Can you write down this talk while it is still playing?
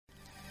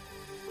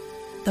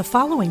The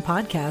following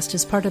podcast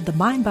is part of the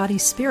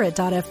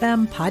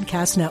MindBodySpirit.fm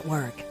podcast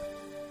network.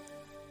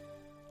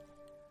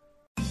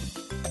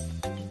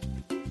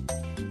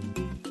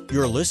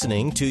 You're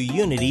listening to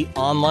Unity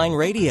Online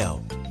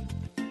Radio,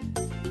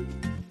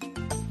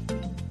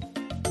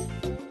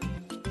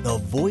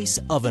 the voice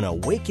of an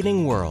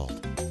awakening world.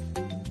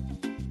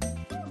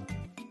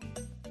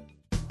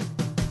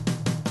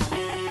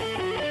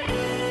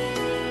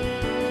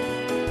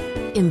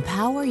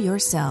 Empower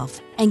yourself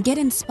and get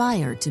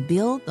inspired to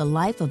build the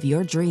life of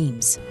your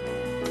dreams.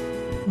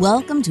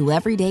 Welcome to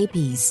Everyday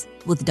Peace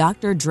with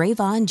Dr.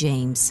 Drayvon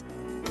James.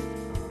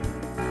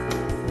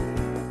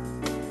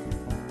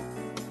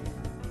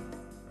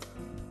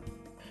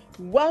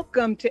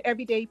 Welcome to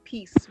Everyday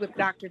Peace with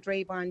Dr.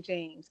 Drayvon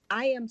James.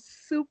 I am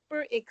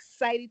super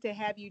excited to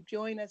have you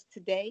join us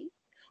today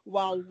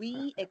while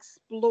we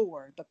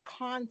explore the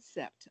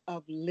concept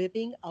of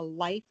living a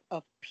life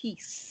of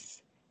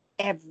peace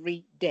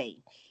every day.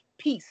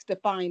 Peace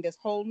defined as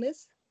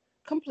wholeness,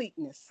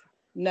 completeness,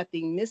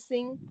 nothing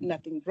missing,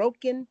 nothing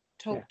broken,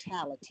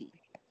 totality.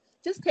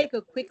 Just take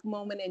a quick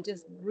moment and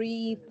just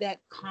breathe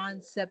that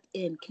concept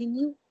in. Can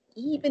you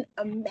even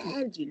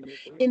imagine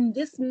in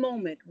this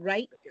moment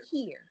right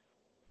here,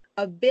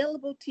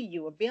 available to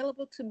you,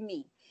 available to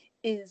me,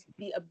 is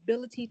the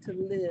ability to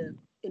live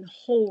in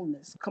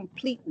wholeness,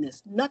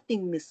 completeness,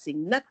 nothing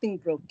missing, nothing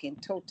broken,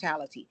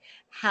 totality.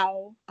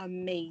 How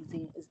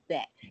amazing is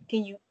that?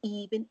 Can you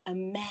even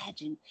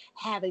imagine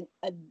having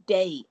a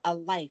day, a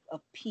life of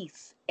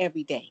peace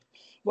every day?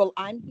 Well,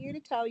 I'm here to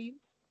tell you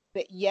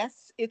that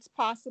yes, it's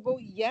possible.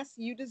 Yes,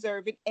 you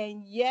deserve it.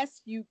 And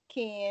yes, you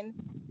can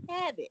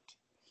have it.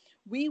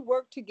 We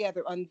work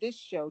together on this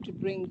show to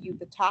bring you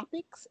the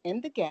topics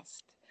and the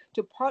guests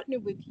to partner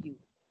with you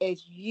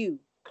as you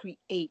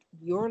create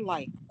your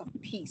life of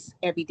peace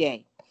every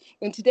day.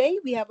 And today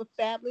we have a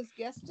fabulous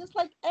guest, just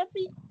like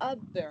every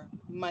other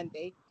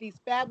Monday. These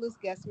fabulous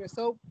guests, we're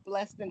so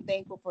blessed and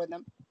thankful for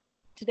them.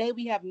 Today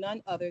we have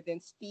none other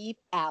than Steve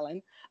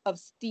Allen of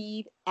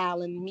Steve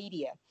Allen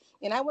Media.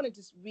 And I want to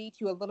just read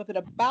you a little bit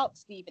about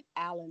Steve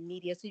Allen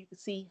Media so you can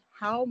see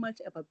how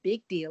much of a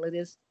big deal it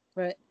is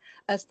for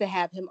us to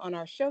have him on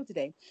our show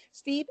today.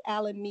 Steve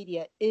Allen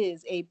Media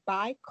is a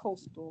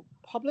bi-coastal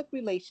public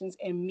relations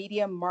and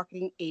media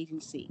marketing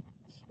agency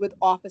with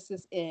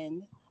offices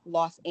in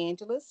Los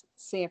Angeles,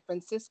 San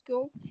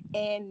Francisco,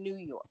 and New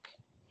York.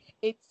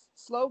 Its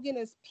slogan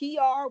is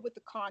PR with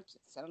a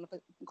conscience. I don't know if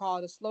I can call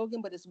it a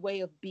slogan, but it's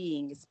way of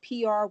being. It's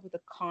PR with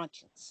a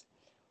conscience.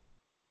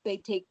 They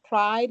take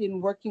pride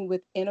in working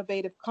with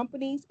innovative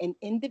companies and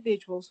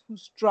individuals who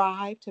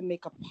strive to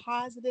make a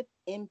positive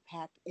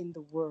impact in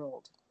the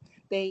world.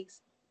 They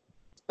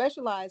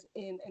specialize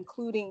in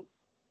including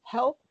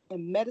health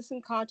and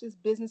medicine conscious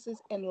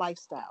businesses and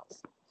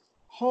lifestyles.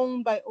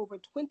 Honed by over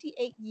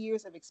 28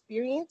 years of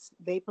experience,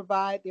 they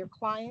provide their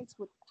clients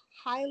with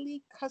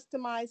highly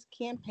customized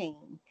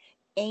campaign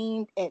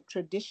aimed at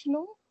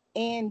traditional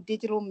and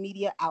digital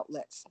media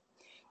outlets.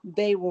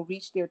 They will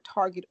reach their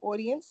target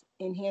audience,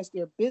 enhance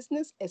their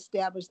business,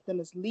 establish them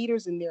as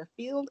leaders in their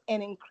field,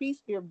 and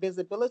increase their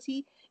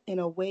visibility in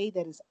a way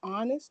that is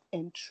honest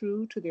and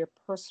true to their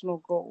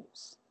personal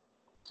goals.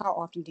 How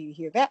often do you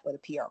hear that with a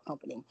PR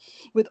company?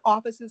 With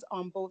offices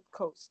on both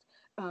coasts,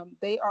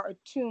 they are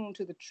attuned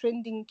to the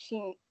trending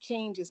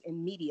changes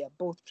in media,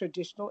 both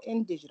traditional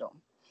and digital.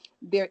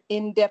 Their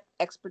in-depth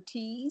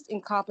expertise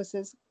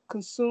encompasses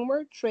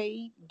consumer,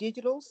 trade,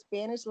 digital,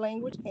 Spanish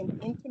language, and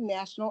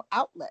international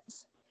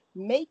outlets,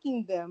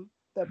 making them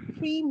the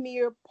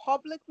premier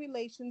public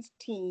relations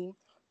team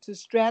to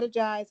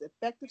strategize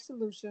effective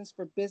solutions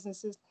for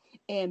businesses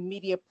and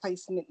media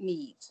placement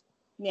needs.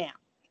 Now,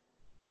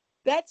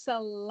 that's a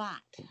lot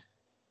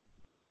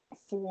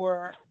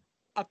for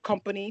a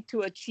company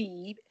to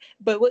achieve,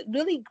 but what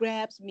really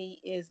grabs me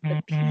is the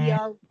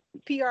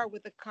PR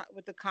with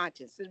the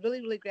conscience. It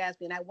really grabs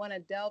me, and I want to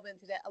delve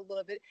into that a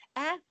little bit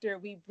after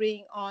we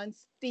bring on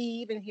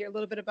Steve and hear a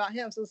little bit about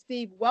him. So,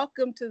 Steve,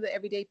 welcome to the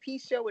Everyday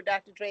Peace Show with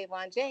Dr.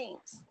 Drayvon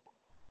James.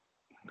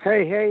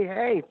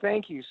 Hey,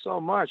 thank you so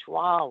much.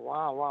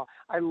 Wow.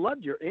 I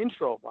loved your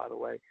intro, by the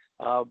way,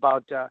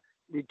 about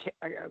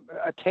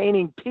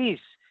attaining peace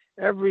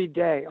every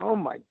day. Oh,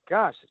 my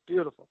gosh, it's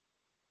beautiful.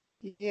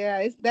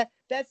 Yeah,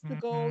 that's the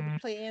goal, the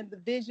plan, the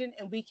vision,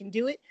 and we can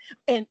do it.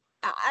 And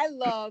I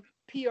love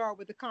PR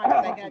with a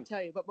conscience, I gotta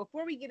tell you. But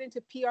before we get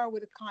into PR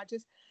with a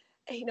conscience,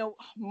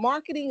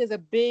 marketing is a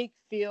big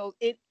field.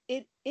 It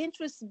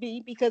interests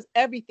me because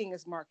everything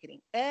is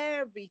marketing.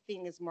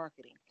 Everything is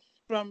marketing.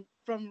 From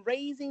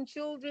raising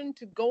children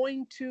to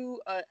going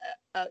to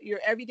your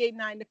everyday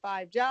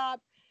 9-to-5 job.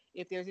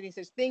 If there's any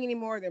such thing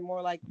anymore, they're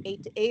more like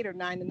 8-to-8 or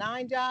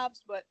 9-to-9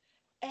 jobs. But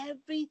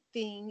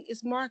everything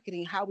is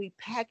marketing, how we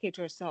package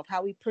ourselves,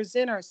 how we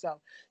present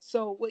ourselves.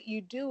 So what you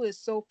do is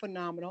so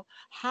phenomenal.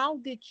 How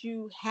did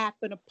you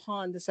happen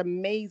upon this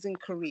amazing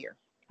career?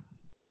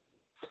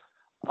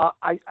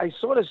 I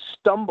sort of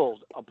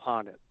stumbled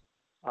upon it.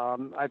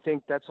 I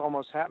think that's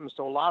almost happens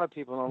to a lot of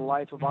people in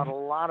life about a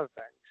lot of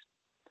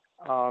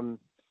things.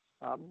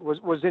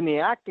 Was in the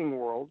acting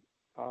world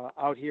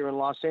out here in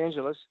Los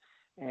Angeles,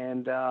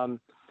 and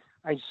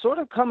I sort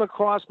of come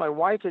across. My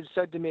wife had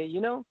said to me,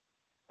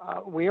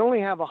 we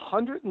only have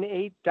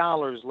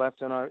 $108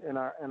 left in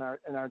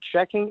our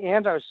checking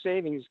and our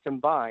savings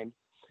combined,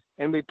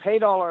 and we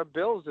paid all our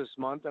bills this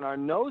month, and our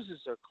noses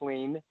are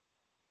clean.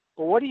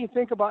 But what do you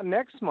think about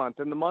next month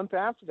and the month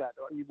after that?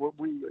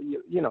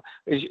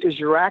 Is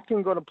your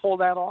acting going to pull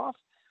that off?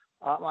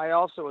 I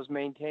also was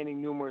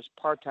maintaining numerous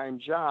part-time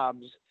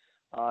jobs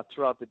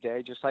throughout the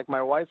day, just like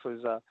my wife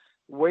was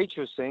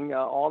waitressing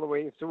all the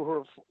way through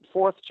her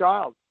fourth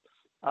child,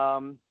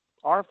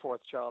 our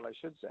fourth child, I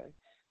should say.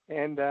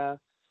 And,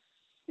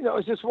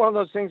 it's just one of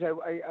those things.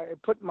 I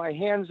put my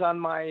hands on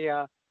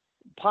my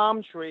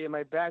palm tree in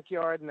my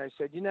backyard, and I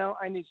said,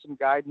 I need some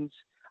guidance.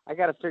 I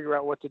got to figure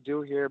out what to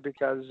do here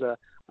because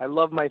I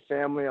love my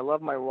family. I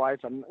love my wife.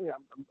 I'm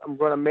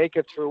going to make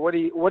it through. What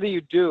do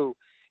you do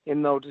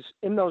in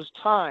those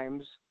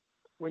times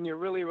when you're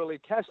really, really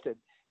tested?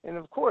 And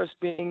of course,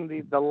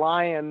 being the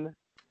lion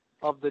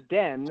of the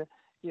den,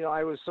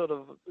 I was sort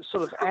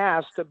of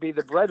asked to be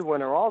the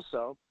breadwinner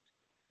also,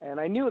 and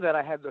I knew that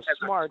I had the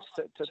smarts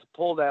to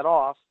pull that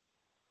off.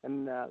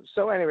 And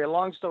so anyway,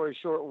 long story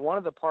short, one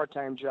of the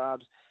part-time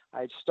jobs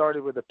I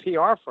started with a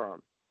PR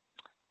firm.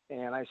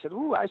 And I said,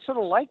 I sort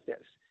of like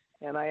this.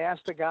 And I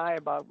asked the guy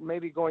about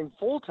maybe going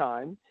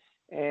full-time,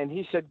 and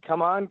he said,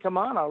 come on,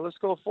 let's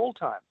go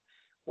full-time.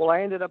 Well,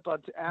 I ended up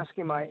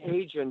asking my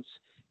agents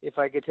if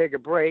I could take a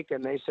break,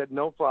 and they said,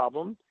 no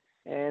problem.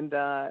 And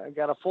I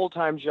got a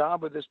full-time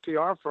job with this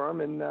PR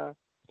firm. And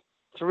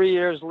 3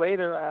 years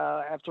later,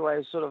 after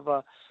I sort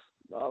of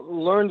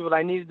learned what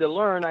I needed to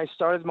learn, I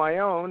started my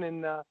own,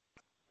 and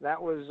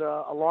that was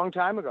a long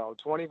time ago,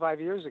 25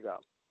 years ago.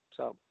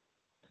 So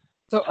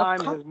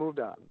time has moved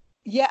on.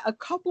 Yeah, a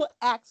couple of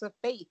acts of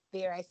faith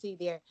there. I see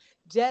there,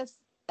 just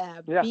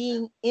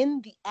being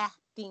in the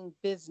acting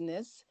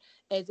business,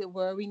 as it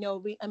were. We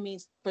know,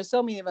 for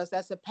so many of us,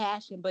 that's a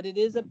passion, but it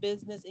is a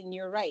business, and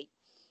you're right.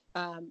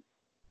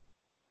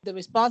 The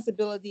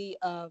responsibility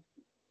of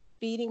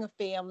feeding a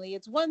family.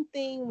 It's one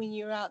thing when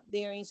you're out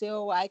there and you say,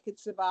 I could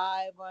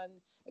survive on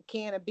a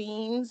can of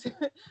beans,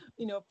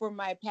 for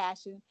my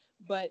passion.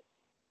 But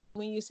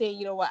when you say,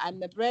 I'm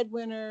the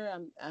breadwinner,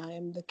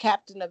 I'm the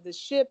captain of the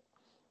ship,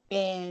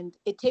 and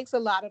it takes a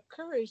lot of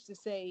courage to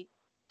say,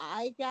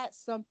 I got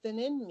something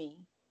in me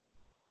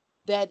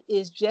that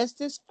is just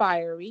as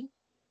fiery,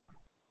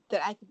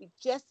 that I could be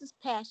just as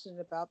passionate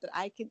about,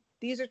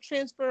 these are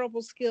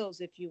transferable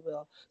skills, if you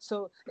will.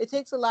 So it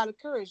takes a lot of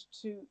courage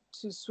to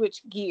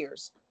switch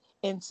gears.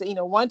 And so,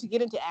 one, to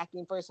get into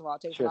acting, first of all,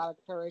 takes a lot of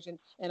courage and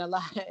a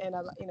lot,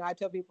 I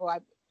tell people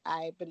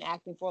I've been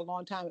acting for a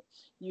long time.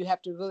 You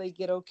have to really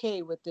get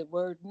okay with the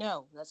word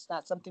no. That's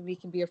not something we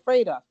can be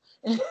afraid of.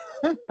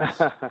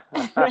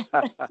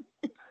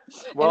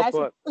 Well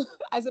put.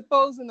 I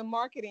suppose in the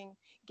marketing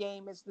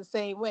game, it's the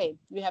same way.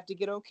 You have to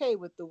get okay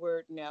with the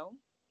word no.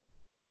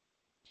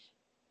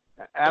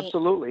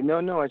 Absolutely.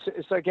 No,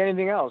 it's like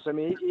anything else.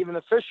 Even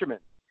a fisherman.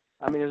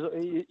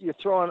 You're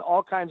throwing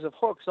all kinds of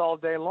hooks all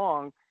day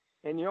long,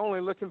 and you're only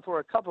looking for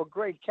a couple of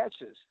great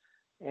catches.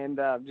 And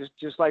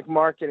just like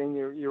marketing,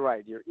 you're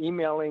right. You're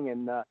emailing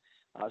and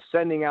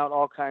sending out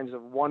all kinds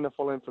of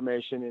wonderful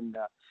information, and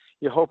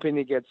you're hoping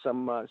to get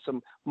some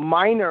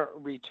minor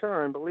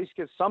return, but at least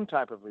get some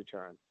type of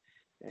return.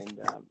 And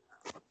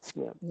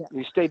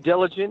you stay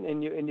diligent,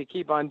 and you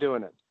keep on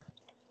doing it.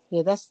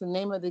 Yeah, that's the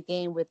name of the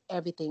game with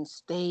everything.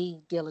 Stay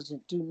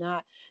diligent. Do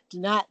not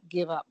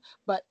give up.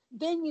 But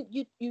then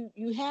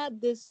you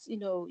have this,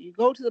 you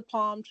go to the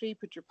palm tree,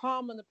 put your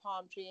palm on the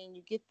palm tree, and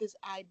you get this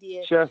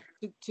idea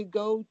to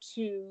go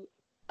to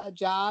a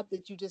job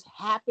that you just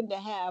happen to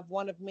have,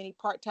 one of many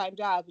part-time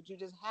jobs, but you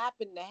just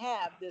happen to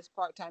have this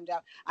part-time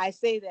job. I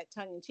say that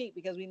tongue in cheek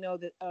because we know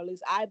that, or at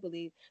least I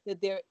believe,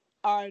 that there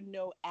are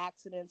no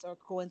accidents or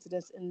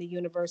coincidence in the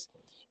universe.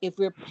 If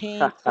we're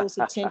paying close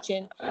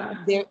attention,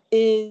 the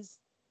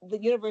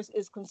universe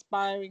is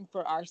conspiring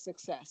for our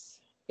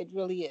success. It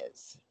really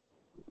is.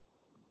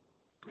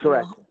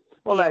 Correct.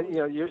 Well,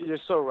 you're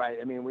so right.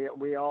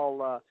 We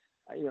all,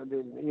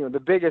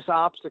 the biggest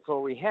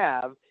obstacle we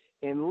have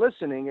in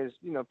listening is,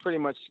 pretty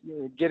much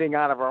getting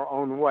out of our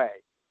own way,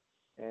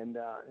 and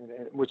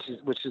which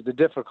is the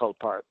difficult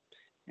part.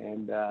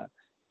 And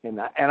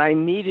I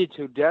needed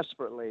to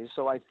desperately.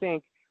 So I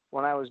think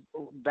when I was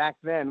back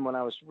then, when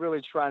I was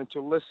really trying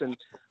to listen,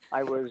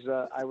 I was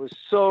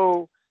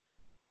so,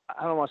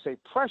 I don't want to say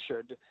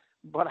pressured,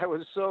 but I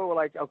was so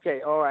like,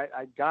 okay, all right,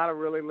 I got to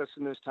really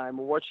listen this time.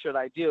 What should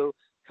I do?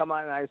 Come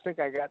on. And I think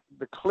I got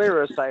the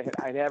clearest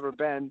I'd ever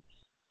been.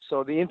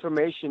 So the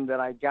information that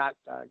I got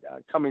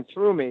coming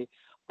through me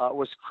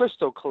was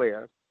crystal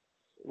clear,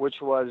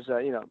 which was,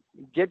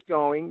 get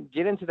going,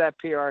 get into that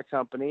PR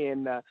company,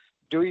 and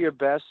do your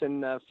best,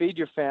 and feed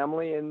your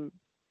family, and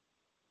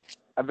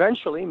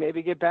eventually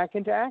maybe get back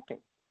into acting.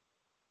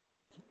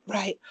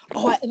 Right.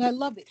 Oh, and I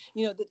love it.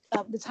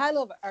 The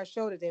title of our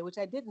show today, which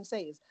I didn't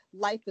say, is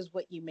 "Life is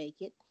What You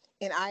Make It,"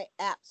 and I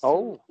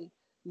absolutely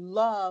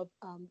love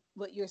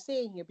what you're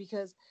saying here,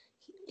 because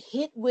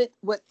hit with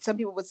what some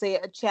people would say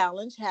a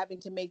challenge, having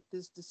to make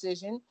this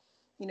decision.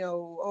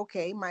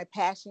 Okay, my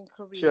passion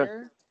Sure.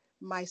 career,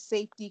 my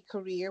safety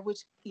career,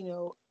 which,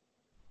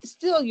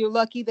 still you're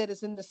lucky that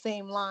it's in the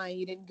same line.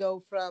 You didn't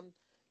go from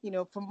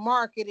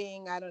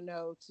marketing, I don't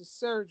know, to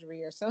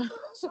surgery or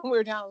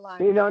somewhere down the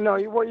line. No,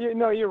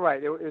 you're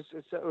right. It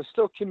was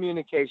still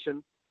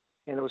communication,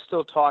 and it was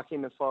still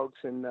talking to folks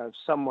and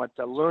somewhat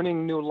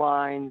learning new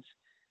lines.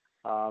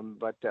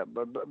 But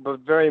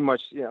very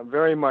much,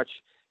 very much,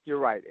 you're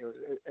right. It was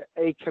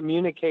a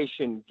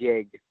communication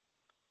gig.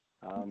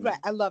 Right,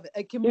 I love it. A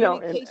And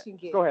communication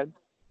gig. go ahead.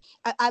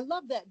 I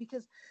love that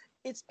because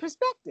it's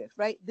perspective,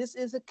 right? This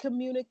is a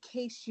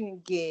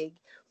communication gig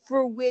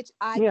for which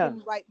I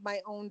can write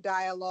my own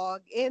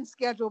dialogue and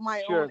schedule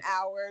my Sure. own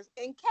hours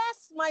and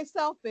cast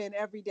myself in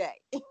every day.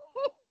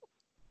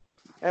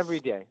 Every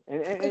day,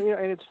 and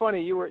it's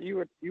funny. You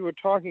were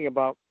talking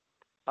about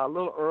a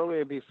little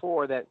earlier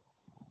before that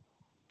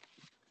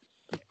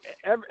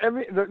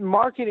the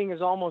marketing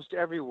is almost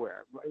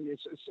everywhere.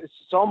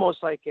 It's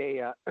almost like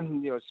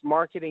it's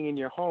marketing in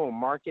your home,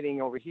 marketing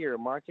over here,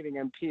 marketing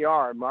on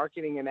PR,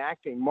 marketing in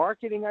acting,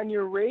 marketing on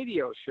your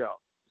radio show.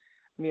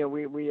 We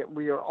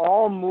are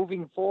all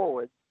moving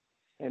forward,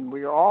 and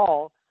we are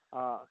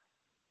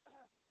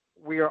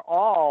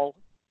all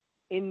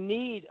in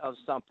need of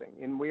something,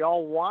 and we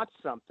all want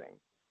something.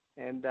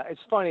 And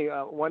it's funny.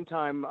 One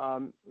time,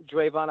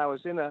 Drayvon, I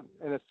was in a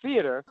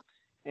theater,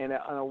 and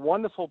a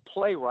wonderful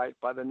playwright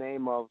by the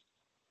name of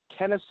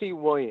Tennessee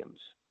Williams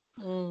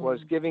was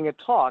giving a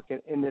talk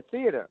in the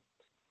theater.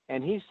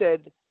 And he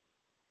said,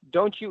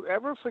 don't you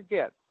ever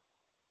forget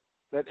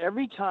that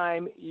every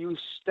time you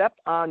step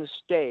on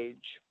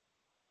stage,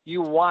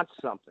 you want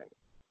something.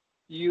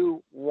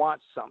 You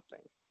want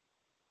something.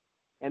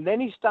 And then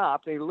he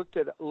stopped and he looked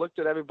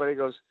at everybody and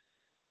goes,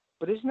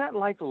 but isn't that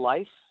like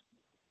life?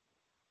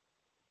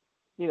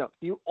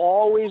 You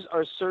always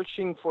are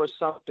searching for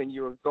something.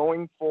 You're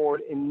going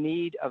forward in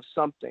need of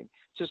something.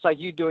 Just like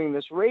you doing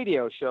this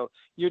radio show,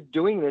 you're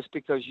doing this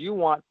because you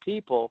want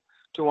people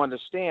to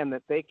understand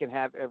that they can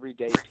have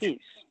everyday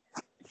peace.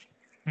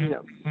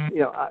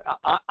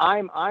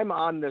 I'm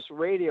on this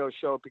radio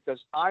show because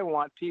I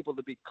want people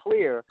to be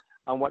clear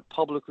on what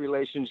public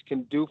relations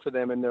can do for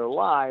them in their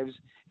lives,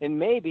 and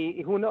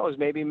maybe, who knows,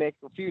 maybe make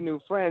a few new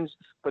friends,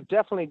 but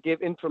definitely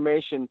give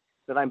information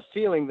that I'm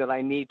feeling that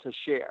I need to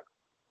share.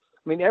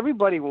 I mean,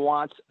 everybody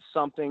wants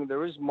something.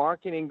 There is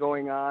marketing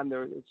going on.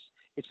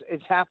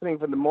 It's happening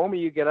from the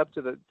moment you get up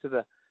to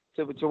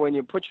when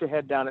you put your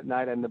head down at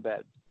night in the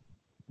bed.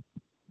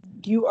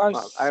 You are.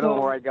 I don't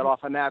know where I got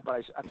off on that,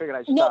 but I figured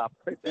I'd stop.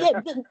 Yeah,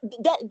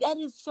 that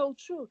is so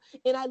true,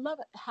 and I love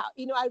it. How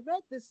I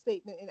read this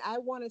statement, and I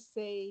want to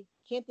say,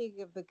 can't think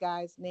of the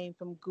guy's name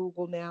from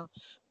Google now,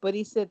 but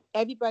he said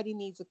everybody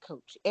needs a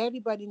coach.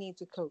 Everybody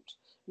needs a coach,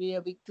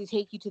 to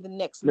take you to the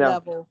next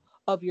level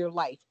of your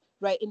life.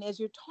 Right. And as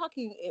when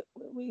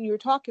you're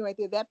talking right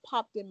there, that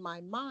popped in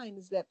my mind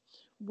is that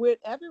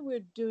whatever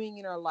we're doing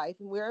in our life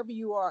and wherever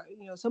you are,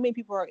 so many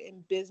people are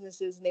in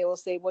businesses and they will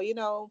say,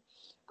 well,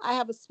 I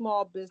have a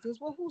small business.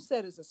 Well, who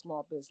said it's a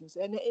small business?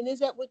 And is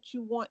that what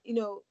you want?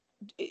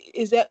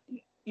 Is that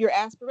your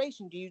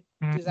aspiration? Do you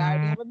desire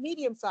to have a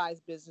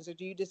medium-sized business, or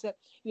do you just have,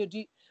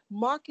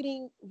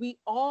 marketing? We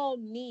all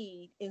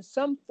need in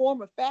some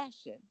form or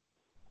fashion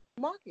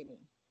marketing.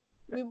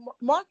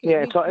 Marketing.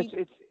 Yeah,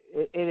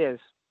 it is.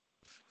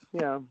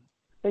 And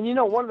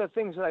one of the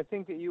things that I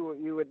think that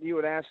you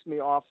would ask me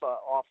off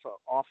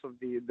of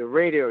the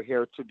radio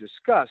here to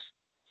discuss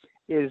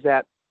is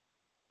that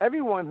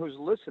everyone who's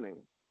listening,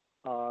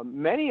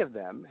 many of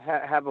them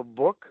have a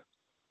book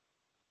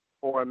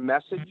or a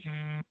message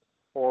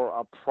or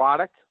a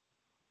product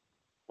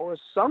or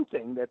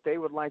something that they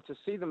would like to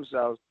see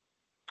themselves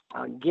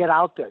get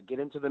out there, get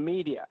into the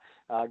media,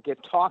 get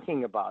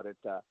talking about it,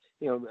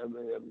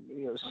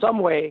 some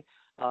way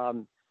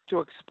to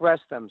express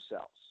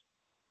themselves.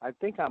 I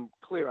think I'm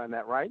clear on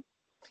that, right?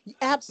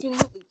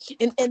 Absolutely.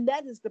 And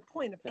that is the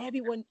point of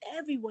everyone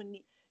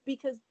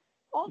because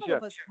all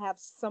of us have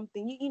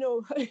something,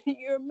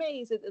 you're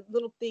amazed at the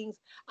little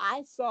things.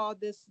 I saw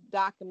this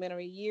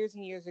documentary years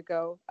and years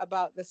ago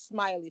about the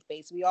smiley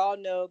face. We all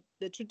know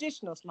the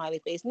traditional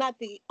smiley face, not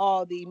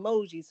all the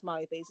emoji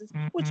smiley faces,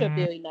 which are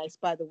very nice,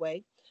 by the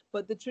way,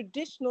 but the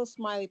traditional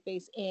smiley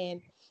face.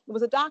 And it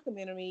was a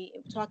documentary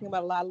talking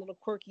about a lot of little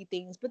quirky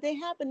things, but they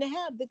happened to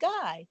have the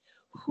guy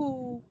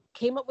who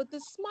came up with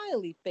this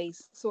smiley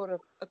face sort of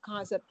a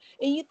concept.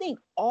 And you think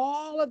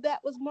all of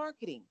that was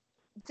marketing,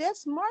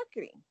 just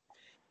marketing.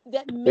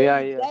 That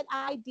made that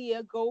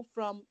idea go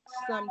from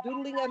some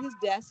doodling at his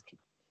desk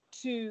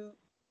to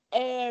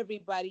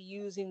everybody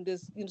using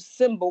this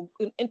symbol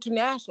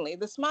internationally,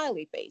 the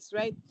smiley face,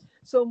 right?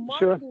 So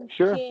marketing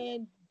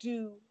can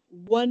do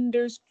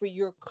wonders for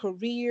your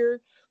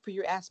career, for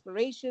your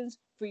aspirations,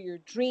 for your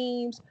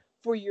dreams,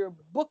 for your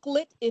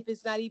booklet. If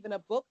it's not even a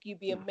book, you'd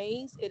be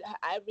amazed.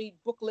 I read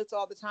booklets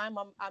all the time.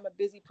 I'm a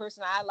busy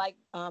person. I like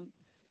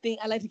think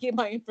I like to get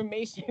my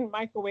information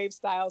microwave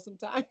style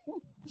sometimes.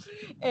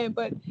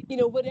 But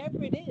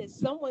whatever it is,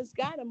 someone's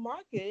got to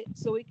market it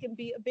so it can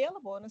be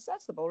available and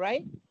accessible,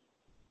 right?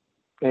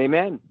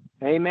 Amen.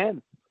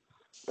 Amen.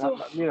 So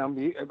I'm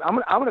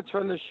going to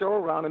turn this show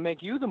around and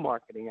make you the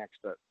marketing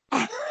expert.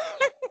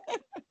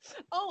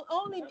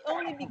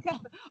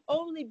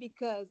 only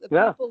because of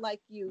Yeah. people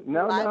like you,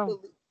 No, who I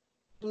no.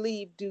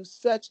 believe do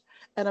such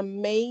an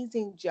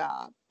amazing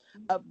job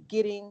of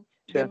getting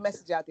their Sure.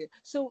 message out there.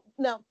 So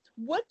now,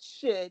 what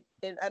should,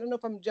 and I don't know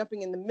if I'm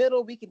jumping in the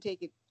middle, we can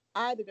take it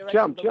either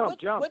direction.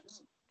 Jump.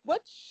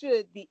 What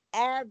should the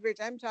average,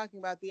 I'm talking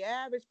about the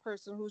average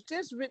person who's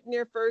just written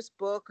their first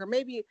book, or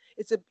maybe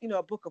it's a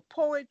book of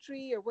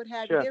poetry or what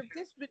have you, Sure. they've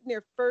just written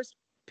their first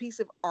piece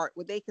of art,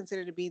 what they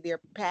consider to be their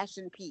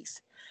passion piece.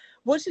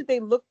 What should they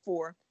look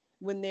for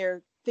when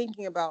they're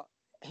thinking about,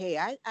 hey,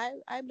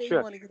 I may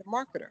Sure. want to get a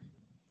marketer?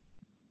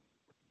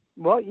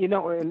 Well,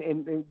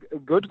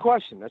 and good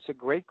question. That's a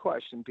great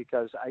question,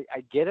 because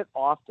I get it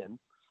often,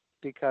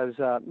 because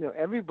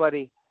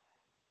everybody,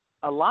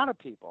 a lot of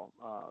people,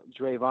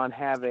 Drayvon,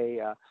 have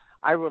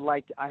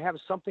I have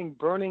something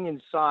burning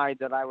inside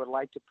that I would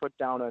like to put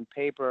down on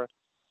paper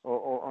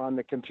or on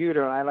the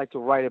computer, and I like to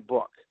write a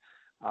book.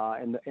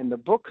 And the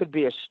book could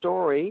be a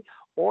story,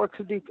 or it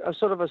could be a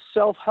sort of a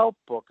self-help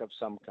book of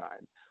some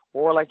kind,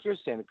 or like you're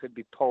saying, it could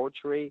be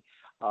poetry.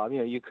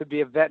 You could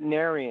be a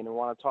veterinarian and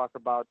want to talk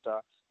about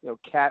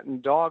cat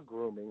and dog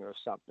grooming or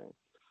something.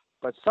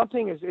 But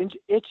something is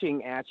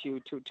itching at you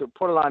to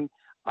put it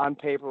on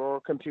paper or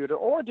a computer,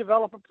 or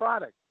develop a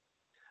product.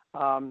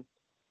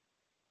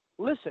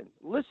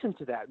 Listen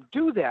to that.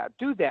 Do that.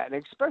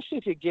 And especially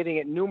if you're getting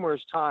it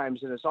numerous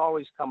times and it's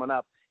always coming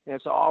up,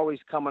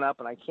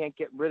 and I can't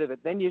get rid of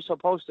it, then you're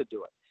supposed to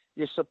do it.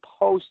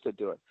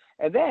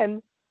 And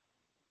then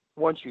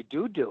once you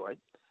do it,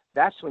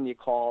 that's when you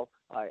call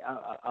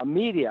a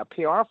media, a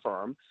PR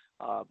firm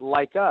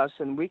like us,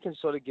 and we can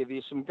sort of give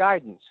you some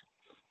guidance.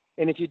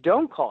 And if you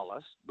don't call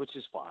us, which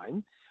is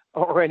fine,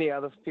 or any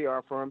other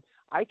PR firm,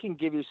 I can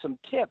give you some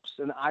tips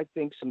and I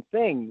think some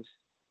things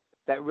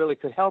that really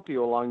could help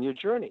you along your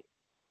journey.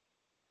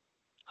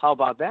 How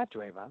about that,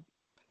 Drayvon?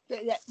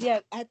 Yeah,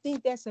 I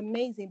think that's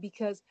amazing,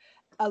 because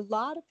a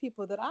lot of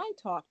people that I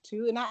talk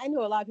to, and I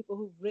know a lot of people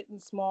who've written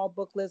small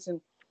booklets,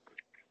 and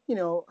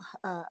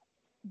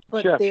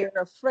but Sure. they're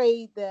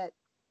afraid that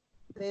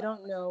they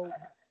don't know.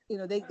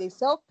 They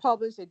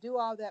self-publish, they do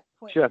all that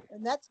point, Sure.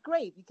 and that's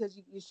great, because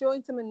you're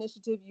showing some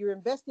initiative, you're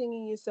investing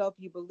in yourself,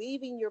 you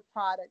believe in your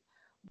product.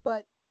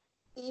 But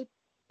if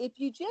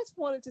you just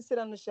wanted to sit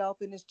on the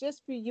shelf and it's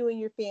just for you and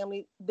your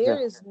family, there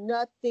Yeah. is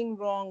nothing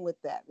wrong with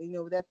that.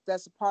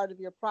 That's a part of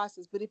your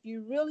process. But if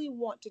you really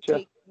want to Sure.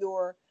 take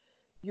your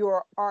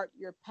art,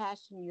 your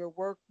passion, your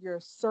work, your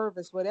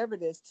service, whatever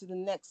it is, to the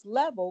next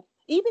level,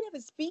 even if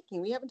it's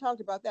speaking, we haven't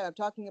talked about that. I'm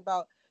talking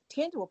about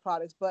tangible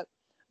products, but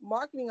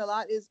marketing a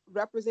lot is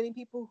representing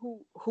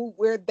people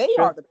where they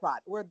Sure. are the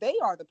product,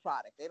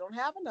 They don't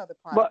have another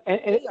But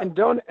product.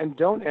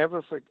 don't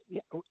ever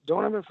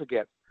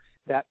forget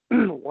that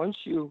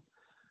once you,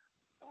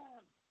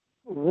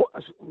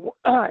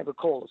 I have a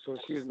cold, so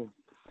excuse me.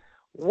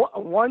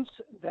 Once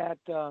that,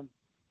 can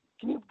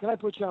I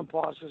put you on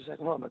pause for a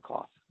second? I'm gonna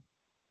cough.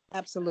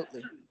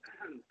 Absolutely.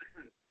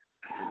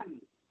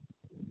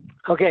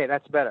 Okay,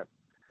 that's better.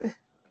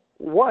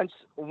 Once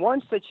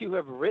that you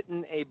have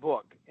written a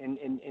book and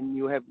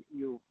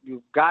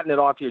you've gotten it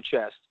off your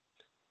chest,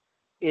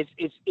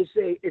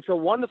 it's a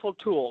wonderful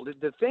tool.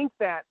 To think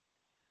that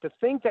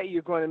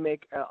you're going to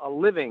make a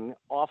living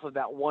off of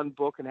that one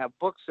book and have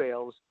book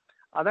sales,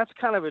 that's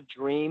kind of a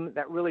dream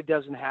that really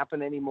doesn't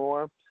happen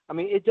anymore. I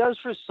mean, it does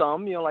for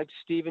some, like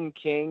Stephen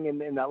King,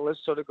 and that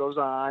list sort of goes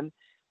on.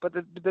 But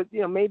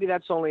maybe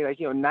that's only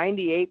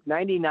 98,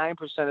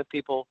 99% of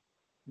people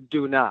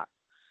do not.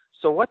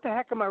 So what the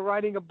heck am I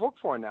writing a book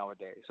for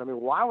nowadays? I mean,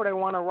 why would I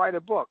want to write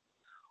a book?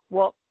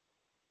 Well,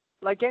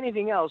 like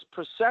anything else,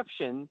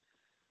 perception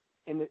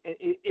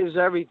is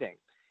everything.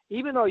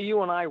 Even though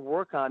you and I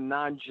work on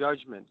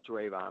non-judgment,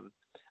 Drayvon,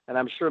 and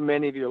I'm sure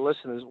many of your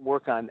listeners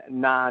work on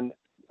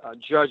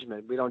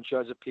non-judgment. We don't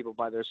judge people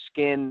by their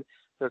skin,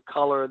 their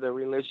color, their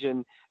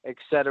religion, et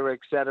cetera, et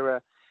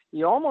cetera.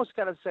 You almost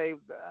got to say,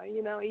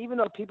 even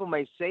though people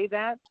may say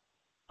that,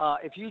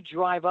 if you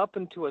drive up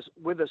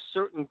with a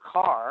certain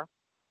car,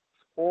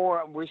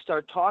 or we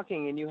start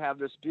talking and you have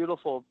this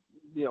beautiful,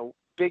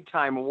 big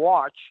time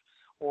watch,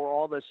 or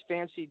all this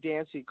fancy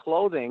dancy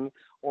clothing,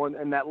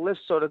 and that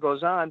list sort of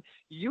goes on,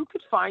 you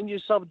could find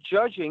yourself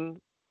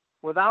judging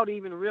without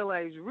even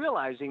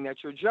realizing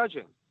that you're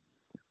judging.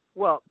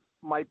 Well,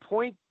 my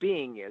point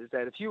being is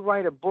that if you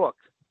write a book,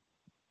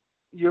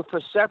 your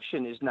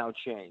perception is now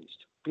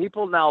changed.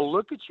 People now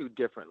look at you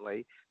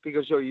differently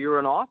because you're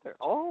an author.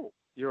 Oh,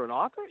 you're an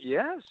author?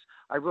 Yes,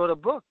 I wrote a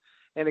book.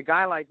 And a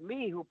guy like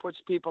me who puts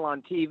people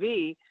on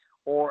TV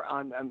or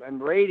on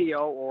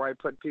radio, or I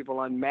put people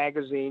on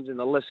magazines, and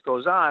the list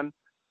goes on,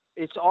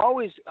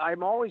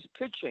 I'm always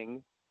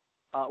pitching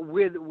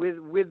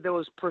with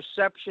those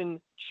perception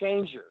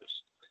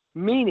changers,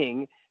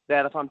 meaning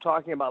that if I'm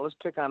talking about, let's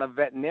pick on a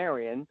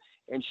veterinarian,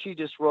 and she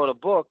just wrote a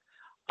book,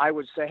 I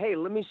would say, hey,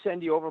 let me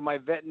send you over my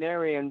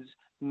veterinarian's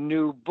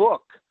new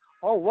book.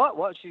 Oh,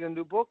 what? She's a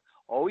new book?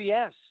 Oh,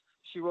 yes.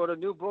 She wrote a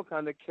new book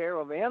on the care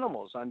of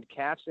animals, on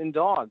cats and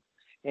dogs,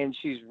 and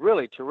she's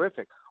really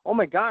terrific. Oh,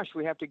 my gosh,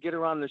 we have to get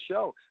her on the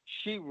show.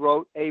 She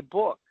wrote a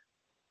book.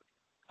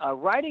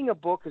 Writing a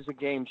book is a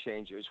game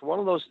changer. It's one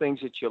of those things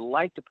that you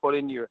like to put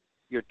in your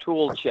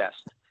tool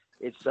chest.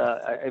 It's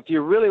if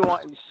you really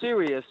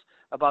serious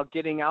about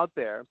getting out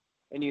there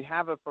and you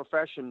have a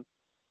profession,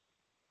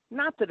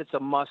 not that it's a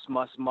must.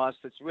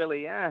 It's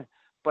really,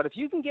 but if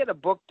you can get a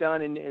book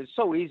done, and it's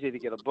so easy to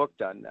get a book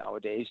done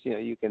nowadays,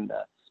 you can,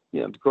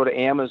 go to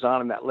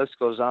Amazon and that list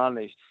goes on.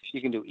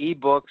 You can do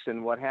ebooks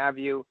and what have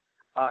you.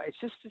 It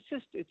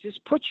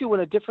just puts you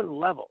in a different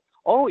level.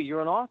 Oh,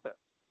 you're an author.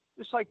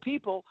 Just like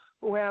people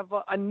who have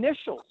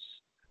initials.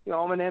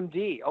 I'm an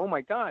MD. Oh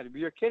my God,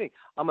 you're kidding.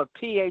 I'm a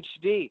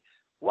PhD.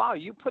 Wow,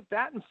 you put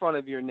that in front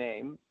of your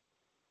name.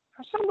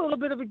 That's a little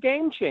bit of a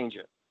game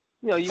changer.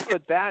 You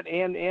put that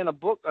and a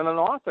book and an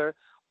author.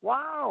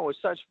 Wow, it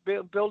starts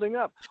building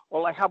up.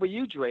 Or like, how about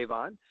you,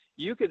 Drayvon?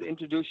 You could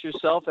introduce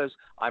yourself as,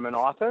 I'm an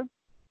author.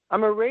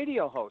 I'm a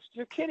radio host.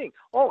 You're kidding.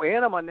 Oh,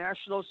 and I'm a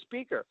national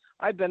speaker.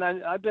 I've been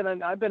an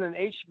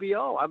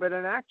HBO. I've been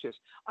an actress.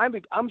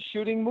 I'm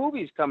shooting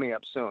movies coming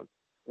up soon.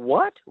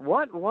 What?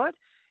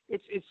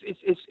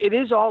 It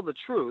is all the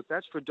truth.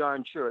 That's for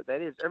darn sure.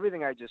 That is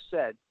everything I just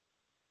said.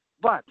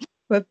 But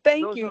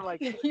thank you.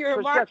 Like you're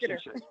a marketer.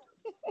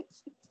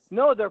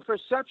 No, they're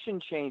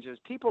perception changes.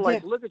 People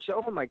look at you.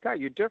 Oh my God,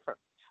 you're different.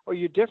 Oh,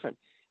 you're different.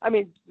 I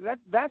mean,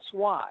 that's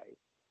why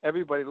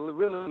everybody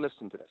really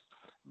listen to this.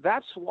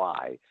 That's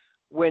why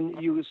when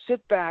you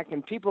sit back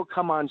and people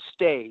come on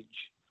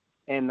stage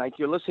and like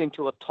you're listening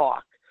to a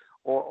talk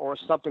or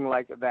something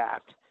like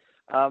that,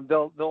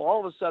 they'll all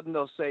of a sudden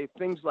they'll say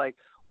things like,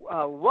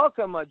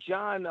 welcome,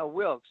 John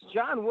Wilkes.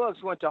 John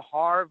Wilkes went to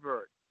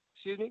Harvard.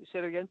 Excuse me, say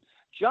it again.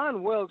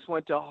 John Wilkes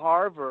went to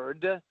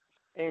Harvard,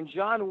 and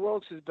John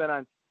Wilkes has been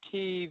on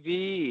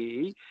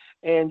TV,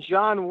 and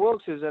John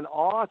Wilkes is an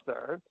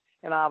author,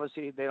 and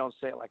obviously they don't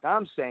say it like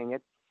I'm saying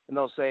it, and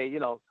they'll say,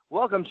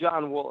 welcome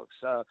John Wilkes.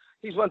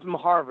 He's went from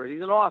Harvard.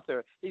 He's an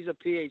author. He's a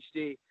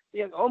PhD.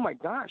 Yeah, oh my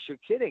gosh, you're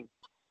kidding.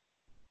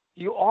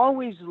 You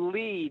always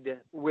lead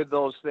with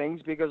those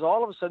things because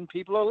all of a sudden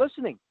people are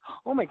listening.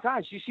 Oh my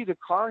gosh, you see the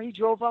car he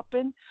drove up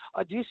in?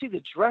 Do you see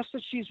the dress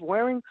that she's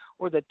wearing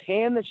or the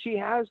tan that she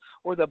has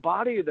or the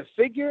body or the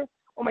figure?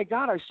 Oh my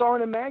God, I saw her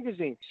in a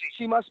magazine.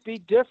 She must be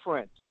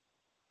different.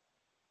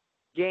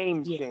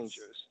 Game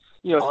changers.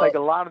 It's like a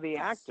lot of the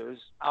actors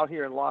out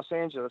here in Los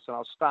Angeles, and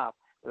I'll stop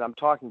because I'm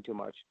talking too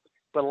much,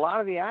 but a lot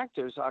of the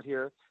actors out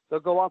here, they'll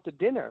go out to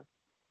dinner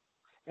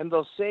and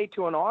they'll say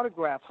to an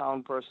autograph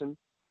hound person,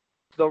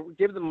 they'll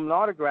give them an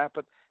autograph,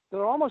 but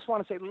they'll almost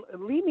want to say,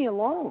 leave me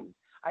alone.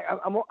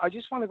 I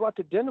just want to go out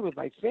to dinner with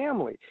my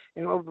family.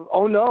 And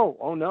oh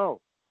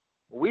no.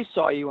 We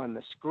saw you on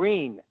the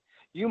screen.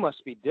 You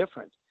must be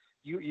different.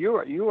 You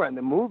are in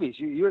the movies.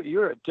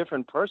 You're a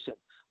different person.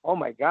 Oh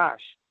my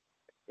gosh.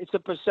 It's a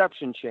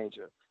perception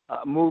changer.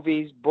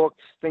 Movies,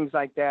 books, things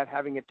like that,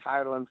 having a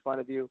title in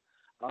front of you,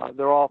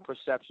 they're all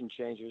perception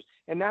changers.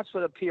 And that's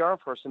what a PR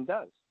person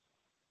does.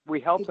 We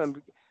help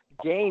them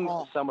gain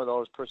some of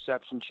those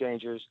perception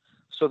changers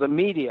so the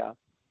media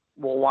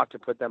will want to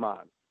put them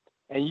on.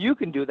 And you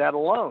can do that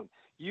alone.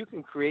 You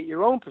can create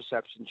your own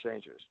perception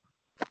changers.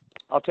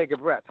 I'll take a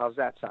breath. How's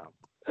that sound?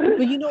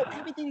 Well,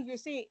 everything you're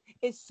saying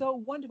is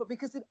so wonderful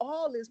because it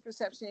all is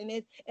perception.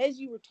 And as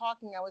you were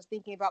talking, I was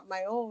thinking about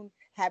my own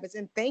habits,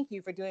 and thank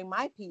you for doing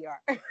my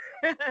PR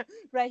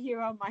right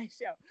here on my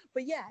show.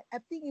 But yeah,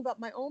 I'm thinking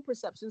about my own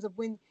perceptions of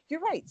when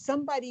you're right.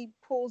 Somebody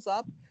pulls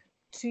up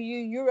to you,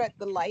 you're at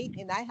the light,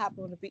 and I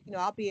happen to be,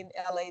 I'll be in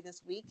LA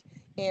this week,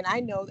 and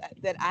I know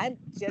that I'm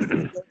just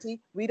as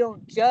guilty. We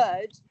don't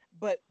judge.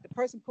 But the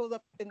person pulls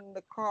up in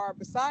the car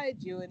beside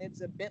you and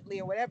it's a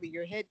Bentley or whatever,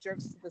 your head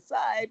jerks to the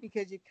side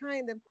because you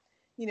kind of,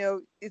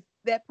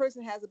 that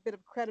person has a bit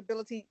of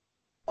credibility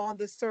on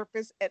the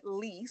surface at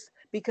least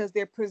because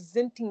they're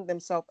presenting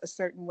themselves a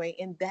certain way.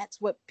 And that's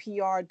what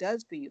PR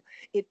does for you.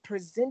 It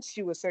presents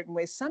you a certain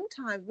way.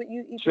 Sometimes when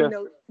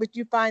but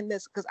you find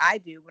this, because I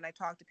do when I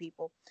talk to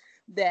people,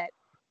 that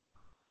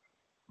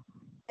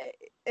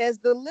as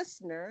the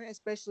listener,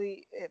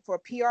 especially for a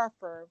PR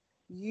firm,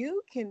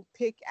 you can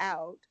pick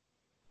out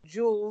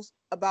jewels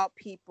about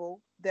people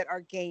that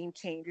are game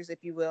changers, if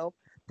you will,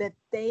 that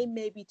they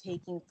may be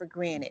taking for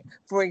granted.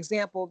 For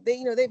example,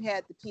 they've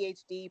had the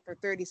PhD for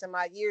 30 some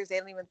odd years. They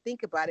don't even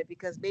think about it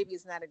because maybe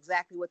it's not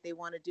exactly what they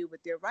want to do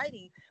with their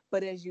writing.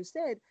 But as you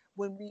said,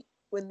 when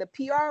the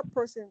PR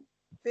person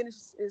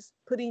finishes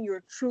putting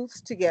your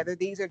truths together,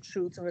 these are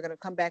truths, and we're going to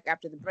come back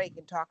after the break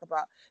and talk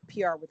about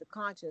PR with a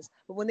conscience.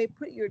 But when they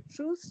put your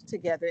truths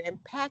together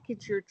and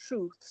package your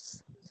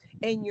truths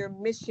and your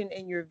mission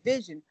and your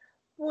vision,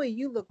 boy,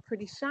 you look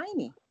pretty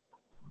shiny,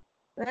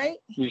 right?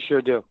 You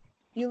sure do.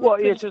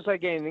 It's just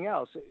like anything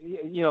else.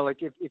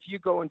 Like if you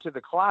go into the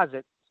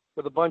closet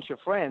with a bunch of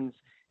friends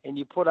and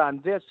you put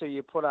on this or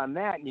you put on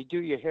that, and you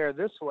do your hair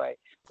this way,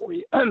 or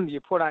you, you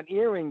put on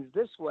earrings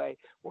this way,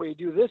 or you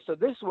do this or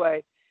this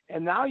way,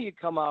 and now you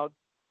come out,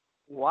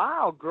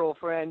 wow,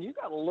 girlfriend, you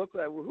got to look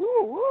like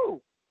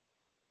woo.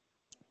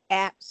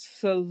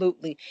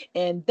 Absolutely.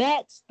 And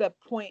that's the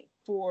point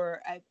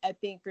for, I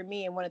think for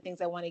me, and one of the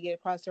things I want to get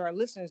across to our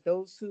listeners,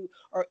 those who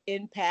are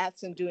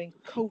empaths and doing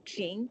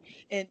coaching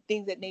and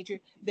things of that nature,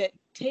 that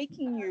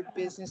taking your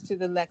business to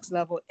the next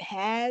level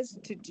has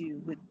to do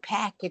with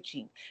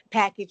packaging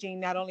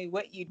not only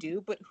what you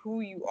do, but who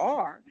you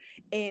are.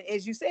 And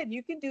as you said,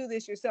 you can do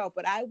this yourself,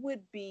 but I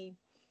wouldn't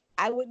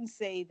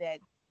say that.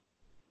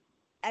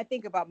 I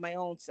think about my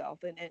own self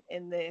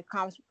and the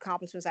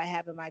accomplishments I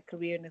have in my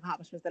career and the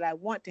accomplishments that I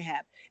want to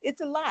have.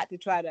 It's a lot to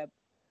try to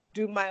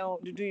do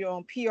your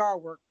own PR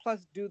work,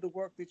 plus do the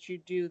work that you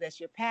do, that's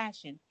your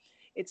passion.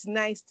 It's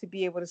nice to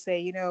be able to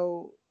say,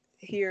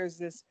 here's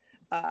this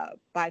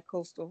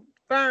bi-coastal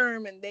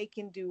firm, and they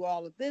can do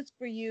all of this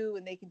for you,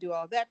 and they can do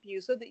all of that for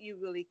you, so that you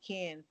really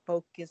can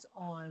focus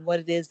on what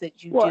it is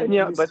that you do,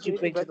 that you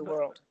bring to the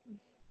world.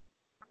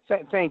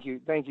 Thank you,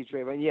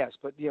 Trayvon. Yes,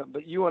 but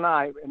you and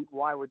I, and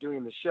why we're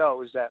doing the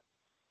show, is that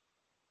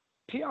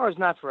PR is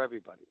not for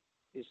everybody.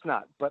 It's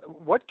not.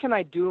 But what can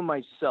I do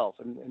myself?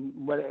 And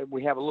when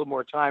we have a little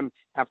more time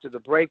after the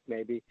break,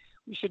 maybe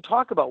we should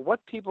talk about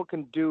what people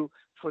can do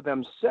for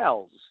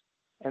themselves,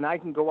 and I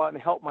can go out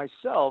and help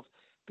myself,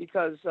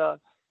 because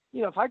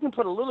if I can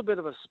put a little bit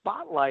of a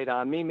spotlight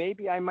on me,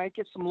 maybe I might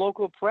get some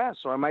local press,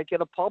 or I might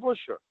get a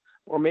publisher,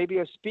 or maybe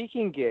a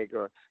speaking gig,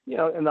 or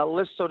and the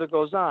list sort of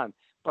goes on.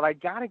 But I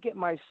got to get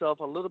myself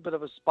a little bit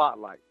of a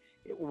spotlight.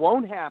 It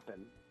won't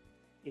happen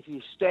if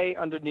you stay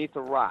underneath a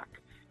rock.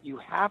 You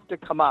have to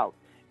come out.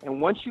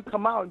 And once you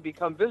come out and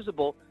become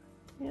visible,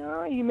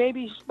 you may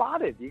be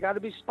spotted. You got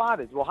to be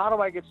spotted. Well, how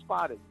do I get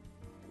spotted?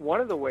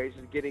 One of the ways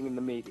is getting in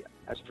the media.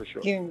 That's for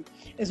sure. And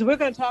so we're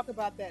going to talk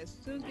about that as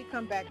soon as we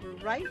come back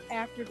right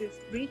after this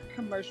brief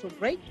commercial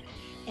break.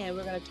 And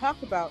we're going to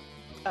talk about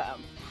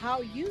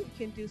how you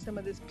can do some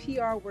of this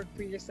PR work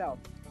for yourself.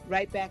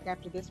 Right back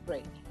after this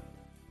break.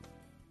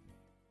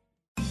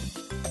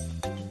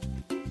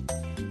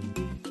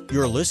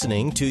 You're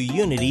listening to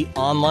Unity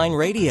Online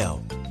Radio,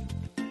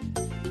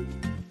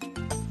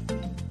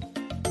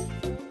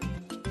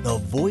 the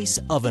voice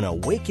of an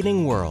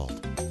awakening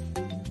world.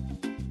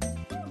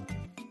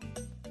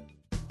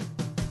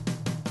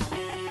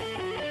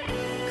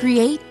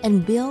 Create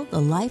and build the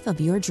life of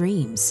your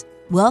dreams.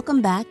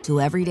 Welcome back to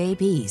Everyday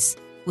Peace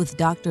with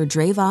Dr.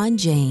 Drayvon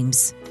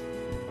James.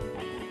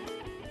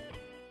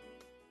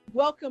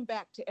 Welcome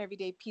back to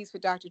Everyday Peace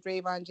with Dr.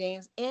 Drayvon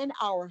James and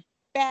our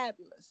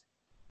fabulous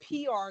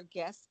PR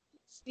guest,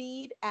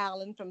 Steve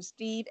Allen from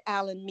Steve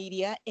Allen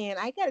Media. And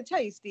I got to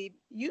tell you, Steve,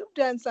 you've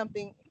done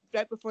something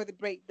right before the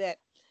break that,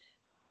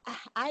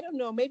 I don't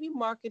know, maybe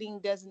marketing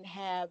doesn't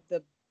have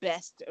the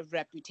best of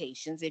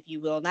reputations, if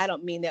you will. And I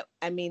don't mean that,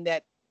 I mean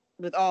that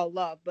with all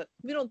love, but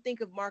we don't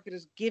think of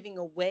marketers giving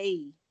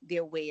away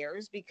their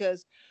wares,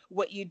 because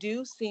what you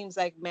do seems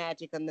like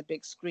magic on the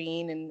big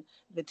screen and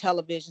the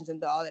televisions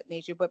and all that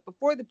nature. But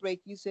before the break,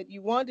 you said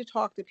you wanted to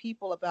talk to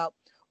people about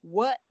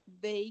what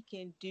they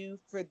can do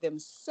for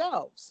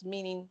themselves,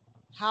 meaning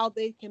how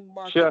they can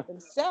market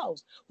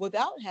themselves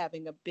without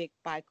having a big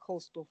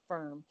bi-coastal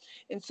firm.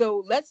 And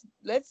so let's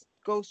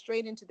go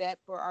straight into that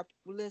for our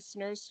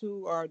listeners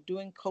who are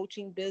doing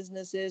coaching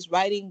businesses,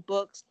 writing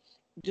books,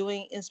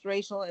 doing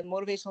inspirational and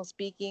motivational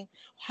speaking.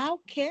 How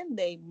can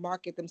they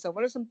market themselves?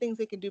 What are some things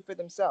they can do for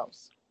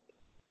themselves?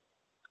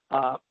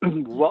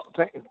 Well,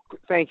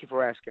 thank you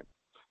for asking.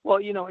 Well,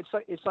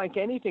 it's like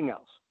anything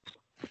else.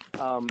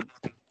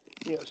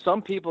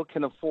 Some people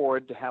can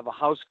afford to have a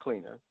house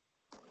cleaner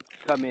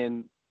come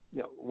in,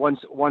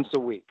 once a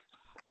week,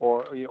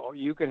 or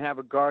you can have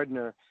a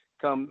gardener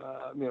come,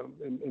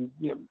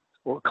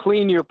 or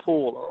clean your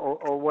pool,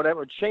 or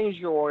whatever, change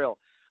your oil.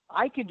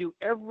 I can do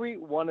every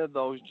one of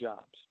those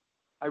jobs.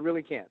 I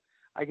really can.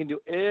 I can do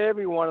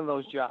every one of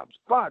those jobs.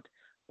 But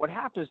what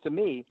happens to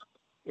me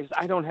is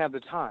I don't have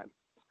the time.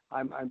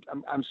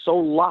 I'm so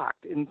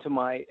locked into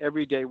my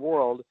everyday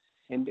world,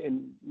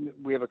 and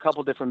we have a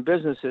couple different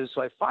businesses,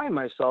 so I find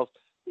myself,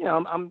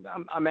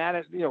 I'm at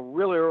it,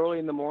 really early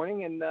in the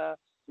morning, and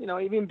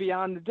even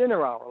beyond the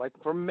dinner hour. Like,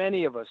 for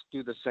many of us,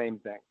 do the same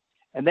thing,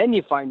 and then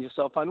you find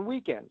yourself on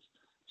weekends.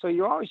 So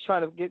you're always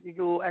trying to get a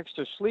little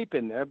extra sleep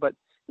in there, but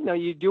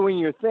you're doing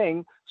your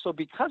thing. So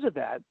because of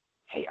that,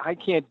 hey, I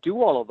can't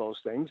do all of those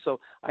things, so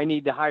I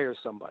need to hire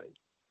somebody.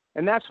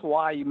 And that's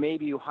why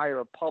maybe you hire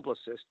a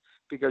publicist,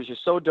 because you're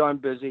so darn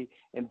busy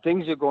and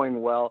things are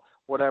going well,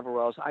 whatever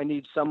else. I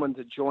need someone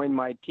to join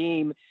my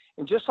team.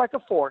 And just like a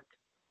fork,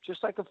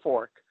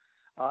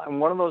 and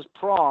one of those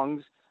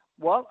prongs,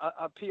 well,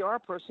 a PR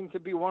person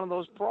could be one of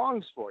those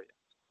prongs for you.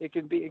 It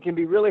can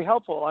be really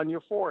helpful on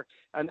your fork,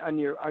 on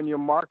your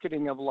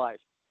marketing of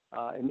life,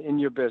 in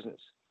your business.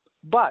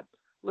 But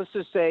let's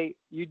just say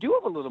you do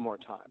have a little more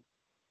time.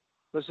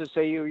 Let's just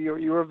say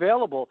you're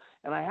available,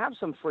 and I have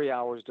some free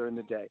hours during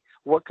the day.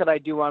 What could I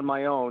do on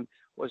my own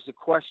was the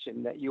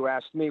question that you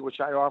asked me, which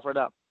I offered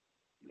up.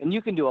 And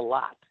you can do a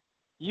lot.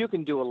 You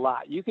can do a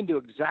lot. You can do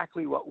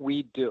exactly what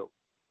we do.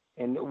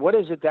 And what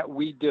is it that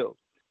we do?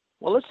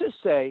 Well, let's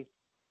just say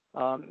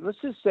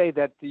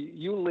that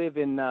you live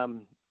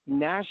in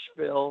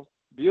Nashville,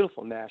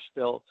 beautiful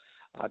Nashville,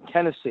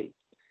 Tennessee,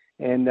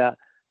 and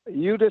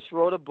you just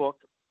wrote a book.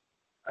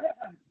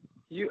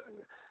 You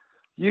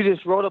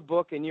just wrote a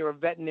book, and you're a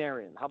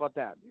veterinarian. How about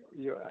that?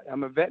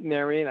 I'm a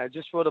veterinarian. I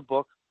just wrote a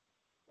book.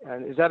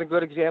 And is that a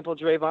good example,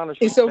 Drayvon?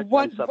 It's a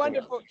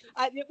wonderful.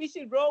 We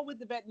should roll with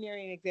the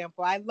veterinarian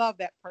example. I love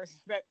that person.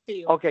 Vet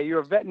field. Okay, you're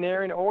a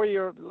veterinarian, or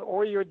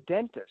you're a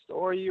dentist,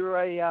 or you're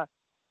a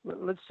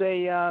let's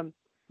say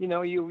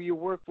you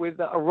work with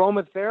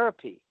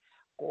aromatherapy,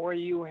 or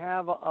you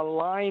have a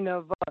line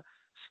of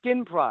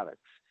skin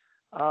products.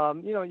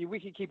 We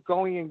could keep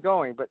going and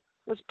going, but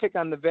let's pick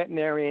on the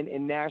veterinarian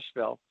in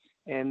Nashville,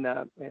 and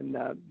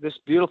this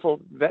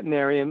beautiful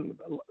veterinarian,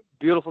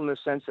 beautiful in the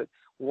sense that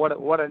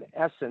what an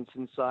essence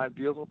inside,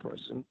 beautiful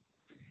person.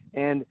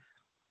 And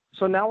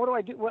so now what do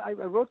I do? Well, I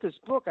wrote this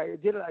book. I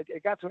did it. I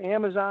got through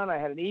Amazon. I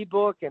had an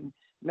ebook, and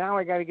now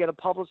I got to get a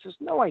publicist.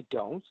 No, I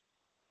don't.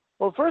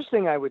 Well, the first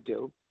thing I would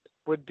do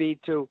would be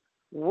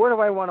where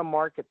do I want to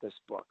market this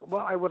book?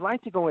 Well, I would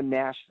like to go in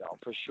Nashville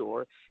for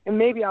sure, and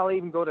maybe I'll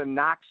even go to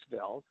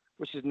Knoxville,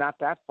 which is not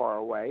that far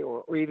away,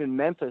 or even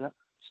Memphis,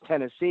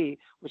 Tennessee,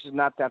 which is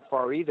not that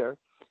far either.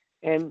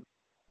 And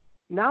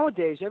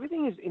nowadays,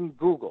 everything is in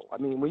Google. I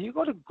mean, when you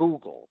go to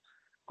Google,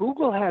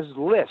 Google has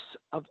lists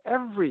of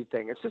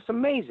everything. It's just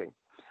amazing.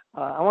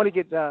 I want to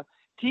get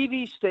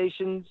TV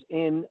stations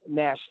in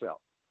Nashville,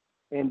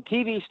 and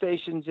TV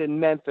stations in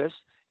Memphis,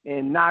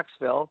 in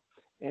Knoxville,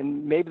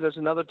 and maybe there's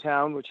another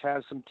town which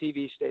has some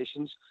TV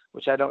stations,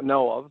 which I don't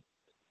know of.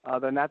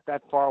 They're not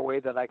that far away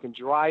that I can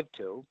drive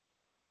to.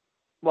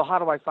 Well, how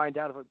do I find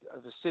out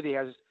if a city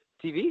has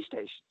TV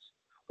stations?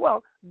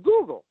 Well,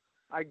 Google.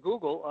 I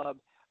Google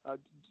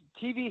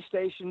TV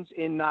stations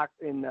in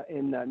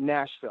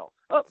Nashville.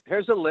 Oh,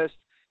 here's a list,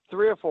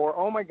 3 or 4.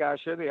 Oh my gosh,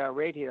 here they are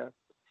right here.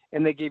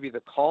 And they give you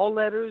the call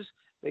letters.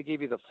 They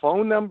give you the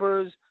phone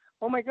numbers.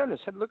 Oh my goodness,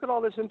 look at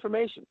all this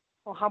information.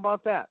 Well, how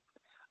about that?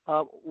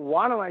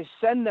 Why don't I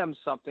send them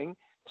something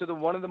to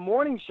one of the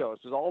morning shows?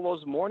 Because all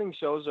those morning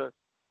shows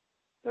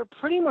they're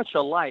pretty much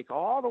alike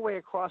all the way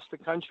across the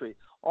country,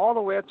 all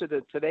the way up to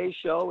the Today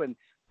Show and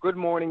Good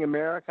Morning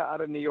America out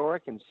of New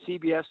York and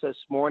CBS This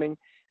Morning.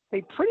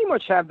 They pretty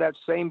much have that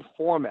same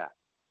format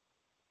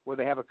where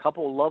they have a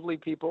couple of lovely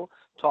people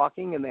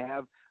talking, and they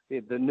have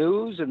the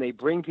news, and they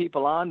bring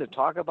people on to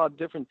talk about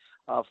different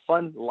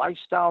fun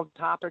lifestyle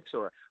topics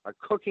or a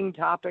cooking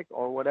topic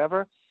or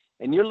whatever.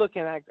 And you're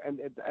looking at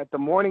the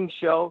morning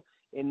show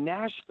in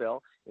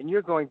Nashville, and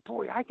you're going,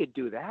 boy, I could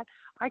do that.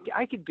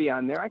 I could be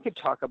on there. I could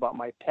talk about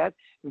my pet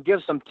and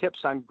give some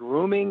tips on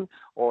grooming,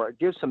 or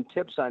give some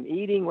tips on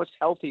eating, what's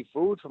healthy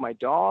food for my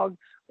dog,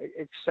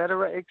 et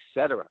cetera, et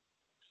cetera.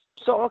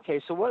 So, okay,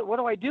 so what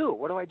do I do?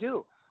 What do I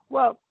do?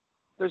 Well,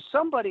 there's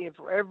somebody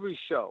for every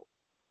show,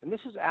 and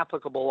this is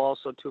applicable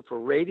also for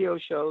radio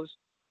shows,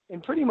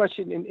 and pretty much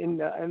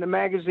in a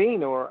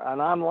magazine or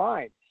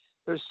online.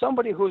 There's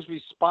somebody who's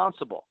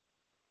responsible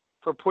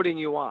for putting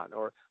you on,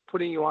 or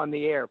putting you on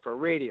the air for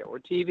radio or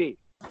TV.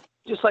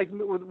 Just like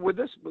with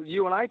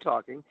you and I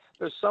talking,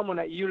 there's someone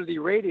at Unity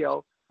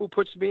Radio who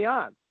puts me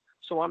on.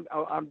 So I'm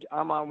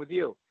on with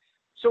you.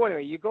 So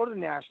anyway, you go to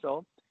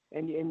Nashville,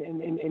 and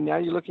now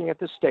you're looking at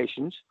the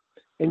stations,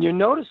 and you're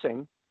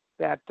noticing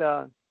that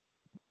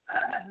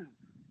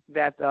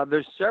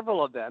there's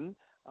several of them.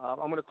 I'm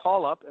going to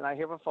call up, and I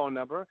hear a phone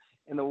number,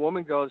 and the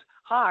woman goes,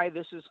 "Hi,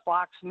 this is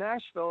Fox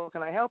Nashville.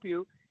 Can I help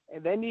you?"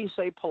 And then you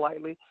say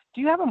politely,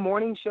 "Do you have a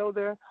morning show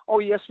there?" "Oh,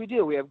 yes, we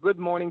do. We have Good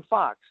Morning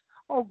Fox."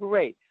 "Oh,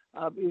 great.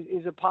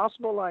 Is it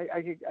possible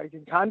I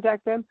can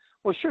contact them?"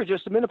 "Well, sure.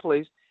 Just a minute,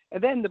 please."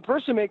 And then the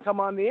person may come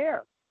on the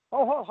air.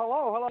 "Oh,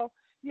 hello.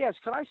 Yes,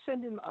 can I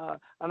send in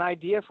an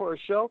idea for a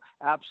show?"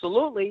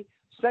 "Absolutely.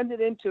 Send it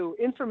into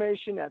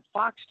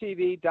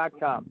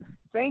information@foxtv.com.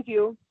 Thank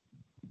you."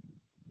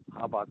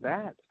 How about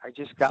that? I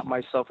just got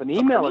myself an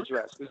email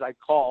address because I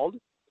called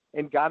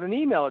and got an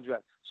email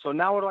address. So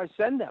now what do I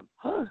send them?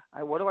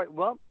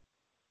 Well,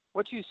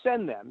 what you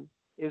send them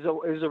is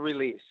a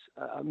release,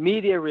 a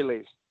media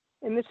release.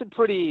 And this is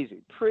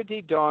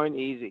pretty darn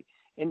easy.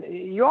 And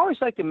you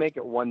always like to make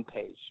it one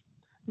page.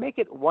 Make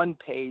it one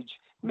page.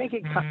 Make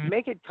it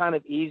kind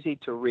of easy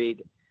to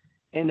read.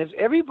 And if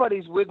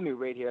everybody's with me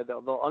right here,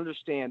 they'll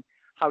understand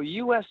how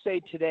USA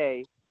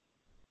Today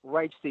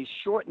writes these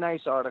short,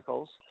 nice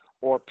articles,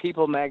 or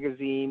People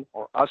Magazine,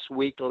 or Us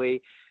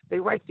Weekly. They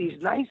write these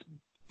nice,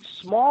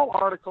 small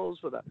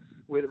articles with a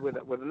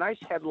nice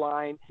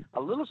headline,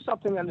 a little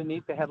something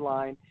underneath the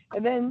headline,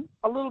 and then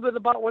a little bit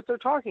about what they're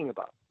talking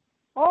about.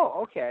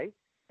 Oh, okay.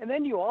 And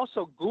then you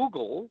also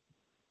Google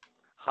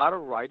how to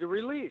write a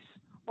release.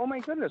 Oh my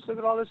goodness, look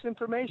at all this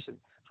information.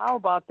 How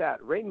about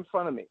that? Right in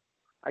front of me.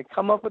 I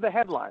come up with a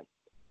headline.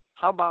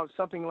 How about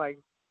something like,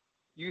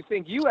 "You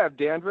think you have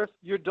dandruff,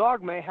 your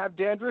dog may have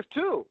dandruff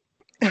too."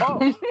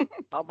 Oh,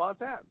 how about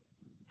that?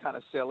 Kind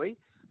of silly.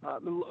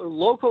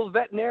 local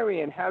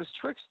veterinarian has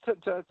tricks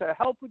to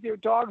help with your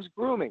dog's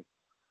grooming.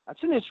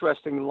 That's an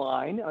interesting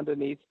line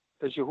underneath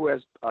who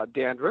has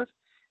dandruff.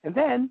 And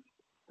then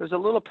there's a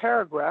little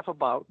paragraph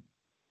about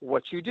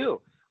what you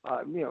do.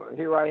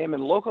 Here I am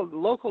in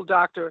local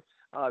doctor,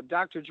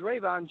 Dr.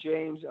 Drayvon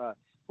James,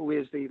 who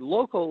is the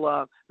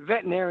local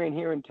veterinarian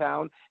here in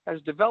town,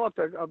 has developed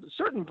a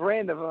certain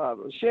brand of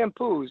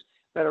shampoos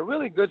that are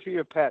really good for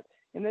your pet.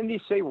 And then you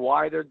say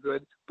why they're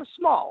good, but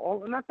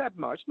small, not that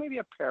much, maybe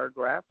a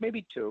paragraph,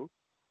 maybe two.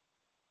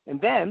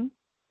 And then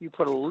you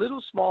put a little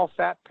small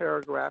fat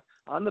paragraph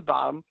on the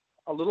bottom,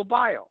 a little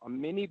bio, a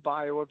mini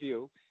bio of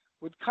you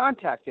with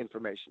contact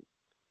information.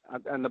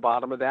 On the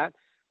bottom of that,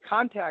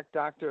 contact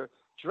Dr.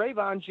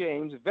 Drayvon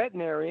James,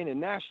 veterinarian in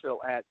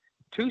Nashville at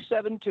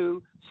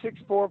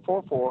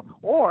 272-6444,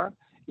 or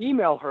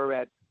email her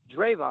at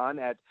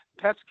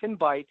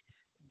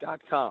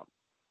drayvon@petscanbite.com.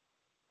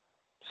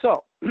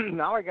 So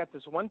now I got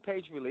this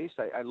one-page release.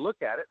 I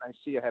look at it, and I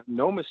see I have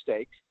no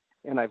mistakes,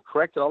 and I've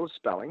corrected all the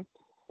spelling.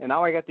 And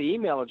now I got the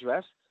email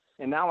address,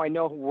 and now I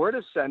know where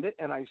to send it,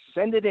 and I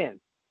send it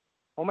in.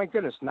 Oh, my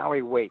goodness, now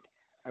I wait.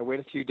 I wait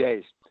a few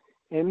days.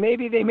 And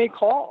maybe they may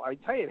call. I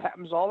tell you, it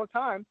happens all the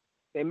time.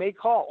 They may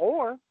call,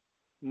 or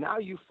now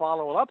you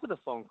follow it up with a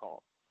phone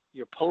call.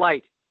 You're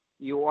polite.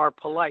 You are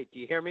polite. Do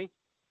you hear me?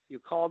 You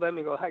call them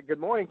and go, "Hi, good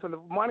morning." From the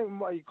morning,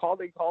 they call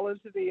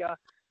into the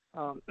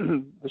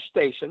the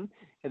station,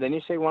 and then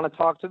you say, "Want to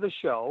talk to the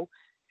show?"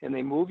 And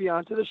they move you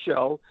onto the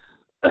show,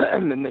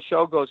 and then the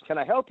show goes, "Can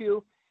I help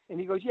you?" And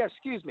he goes, "Yeah,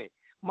 excuse me.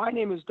 My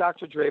name is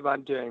Dr.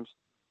 Drayvon James.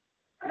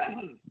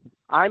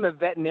 I'm a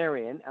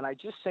veterinarian, and I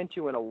just sent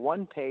you in a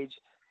one-page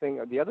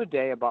thing the other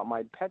day about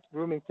my pet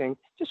grooming thing.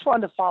 Just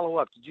wanted to follow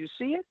up. Did you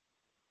see it?"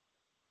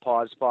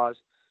 Pause.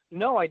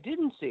 "No, I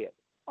didn't see it."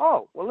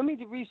 "Oh, well, let me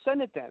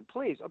resend it then,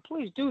 please. Oh,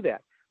 please do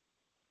that."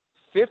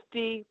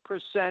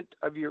 50%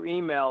 of your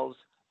emails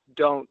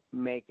don't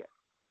make it.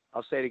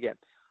 I'll say it again.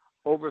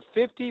 Over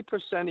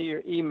 50% of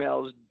your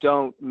emails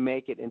don't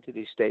make it into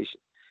these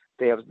stations.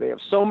 They have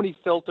so many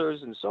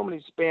filters and so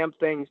many spam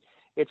things.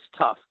 It's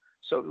tough.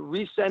 So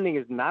resending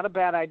is not a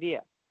bad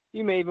idea.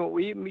 You may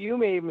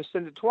even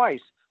send it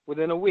twice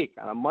within a week,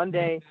 on a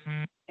Monday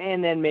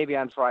and then maybe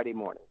on Friday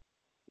morning,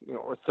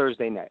 or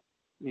Thursday night.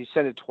 You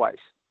send it twice.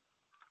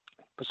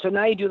 So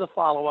now you do the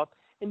follow-up,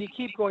 and you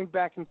keep going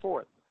back and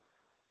forth.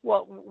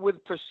 Well,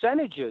 with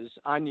percentages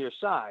on your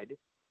side,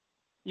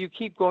 you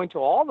keep going to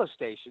all the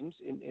stations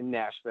in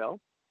Nashville,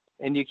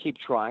 and you keep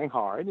trying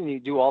hard, and you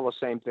do all the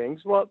same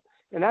things. Well,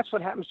 and that's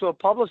what happens to a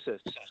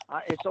publicist.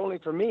 It's only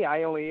for me.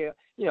 I only,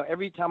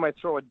 every time I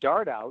throw a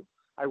dart out,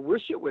 I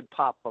wish it would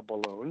pop a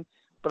balloon.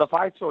 But if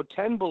I throw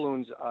 10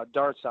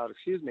 darts out,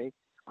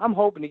 I'm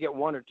hoping to get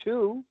one or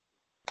two.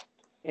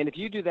 And if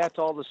you do that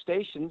to all the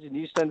stations and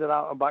you send it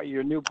out about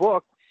your new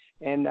book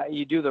and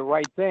you do the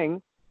right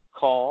thing,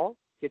 call,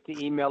 get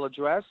the email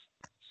address,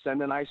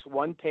 send a nice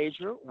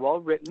one-pager,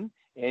 well-written,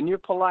 and you're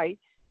polite,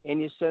 and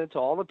you send it to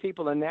all the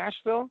people in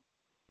Nashville,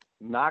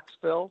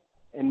 Knoxville,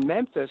 and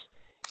Memphis,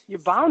 you're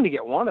bound to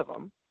get one of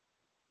them.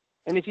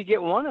 And if you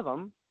get one of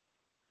them,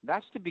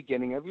 that's the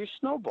beginning of your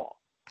snowball.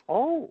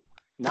 Oh,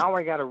 now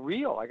I got a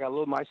reel. I got a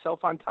little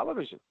myself on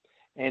television,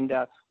 and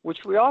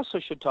which we also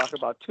should talk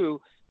about,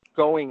 too,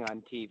 going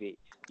on TV.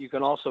 You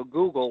can also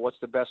Google what's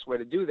the best way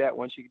to do that.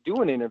 Once you do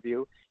an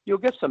interview, you'll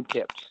get some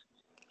tips.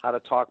 How to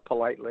talk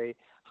politely,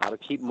 how to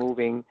keep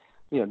moving,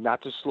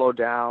 not to slow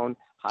down,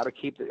 how to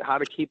keep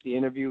the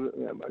interview,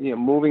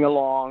 moving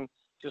along,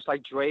 just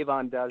like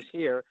Drayvon does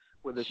here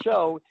with the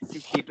show.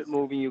 You keep it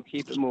moving,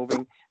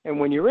 and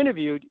when you're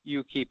interviewed,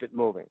 you keep it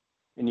moving,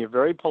 and you're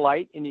very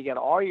polite, and you get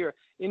all your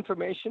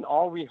information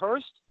all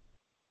rehearsed,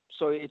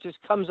 so it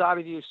just comes out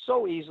of you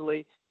so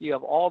easily. You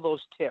have all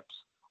those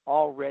tips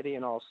all ready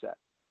and all set,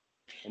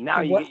 and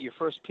now you get your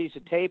first piece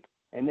of tape,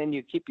 and then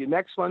you keep your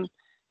next one.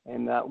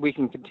 And we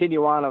can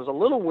continue on. I was a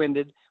little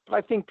winded, but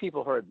I think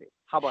people heard me.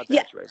 How about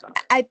that, Drayvon?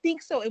 I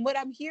think so. And what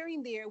I'm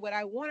hearing there, what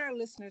I want our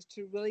listeners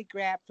to really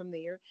grab from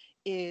there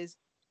is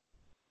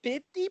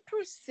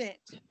 50%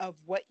 of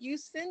what you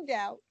send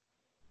out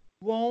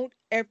won't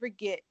ever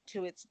get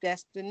to its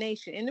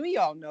destination. And we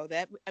all know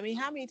that. I mean,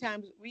 how many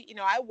times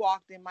I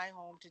walked in my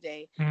home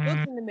today,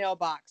 looked in the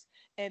mailbox,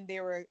 and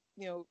there were,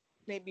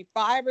 maybe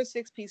 5 or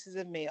 6 pieces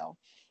of mail,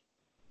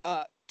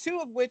 2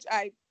 of which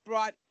I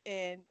brought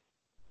in.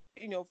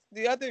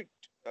 The other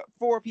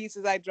 4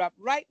 pieces I dropped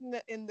right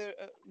in the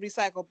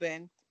recycle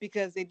bin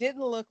because they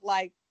didn't look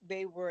like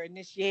they were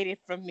initiated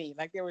from me,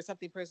 like there was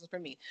something personal for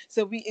me.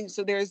 So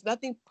there's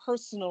nothing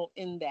personal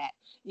in that.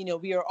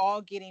 We are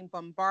all getting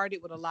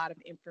bombarded with a lot of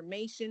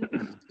information,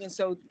 and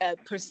so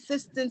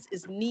persistence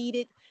is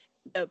needed.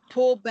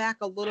 Pull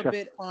back a little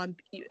bit on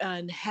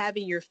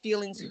having your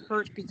feelings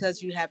hurt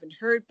because you haven't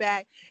heard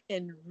back,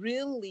 and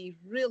really,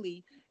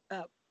 really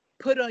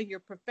put on your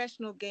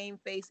professional game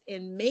face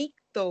and make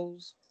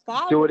those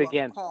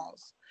follow-up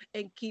calls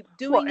and keep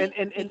doing it.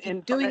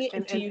 And doing it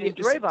until you get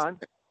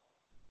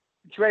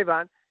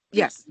Drayvon,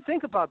 yes.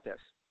 Think about this.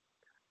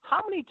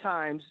 How many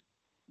times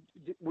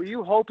were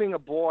you hoping a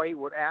boy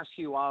would ask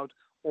you out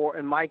or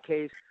in my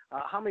case,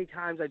 how many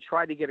times I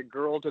tried to get a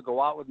girl to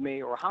go out with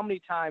me, or how many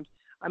times.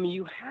 I mean,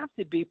 you have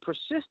to be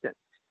persistent.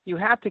 You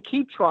have to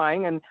keep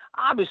trying, and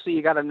obviously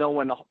you got to know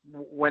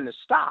when to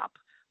stop,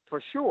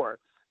 for sure.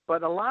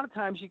 But a lot of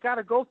times you got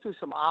to go through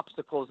some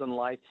obstacles in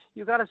life.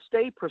 You got to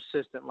stay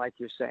persistent, like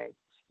you're saying.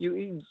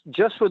 You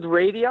just with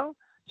radio,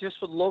 just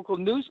with local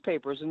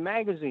newspapers and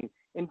magazines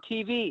and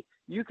TV,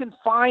 you can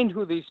find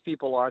who these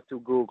people are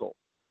through Google.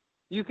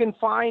 You can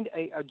find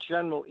a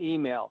general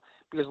email,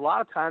 because a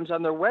lot of times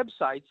on their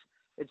websites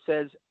it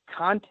says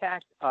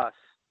contact us,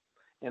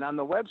 and on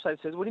the website it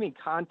says, what do you mean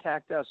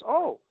contact us?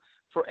 Oh,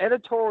 for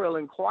editorial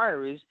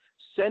inquiries,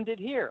 send it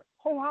here.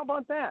 Oh, how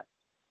about that?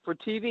 For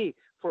TV,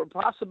 for a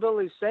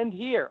possibility, send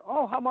here.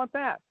 Oh, how about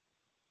that?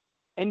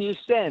 And you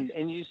send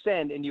and you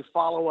send and you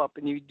follow up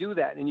and you do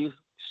that and you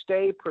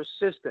stay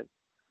persistent.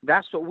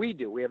 That's what we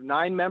do. We have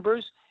 9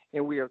 members,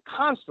 and we are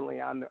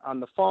constantly on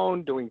the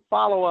phone doing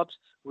follow-ups,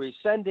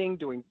 resending,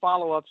 doing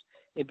follow-ups.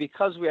 And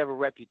because we have a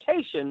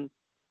reputation,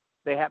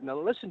 they happen to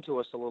listen to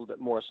us a little bit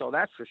more. So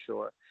that's for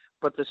sure.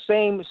 But the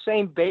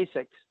same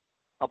basics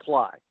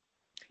apply.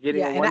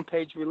 Getting a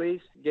one-page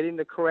release, getting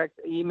the correct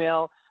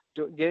email,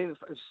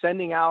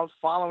 sending out,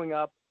 following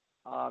up.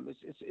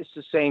 It's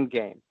the same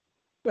game.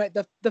 Right.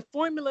 The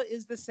formula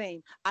is the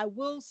same. I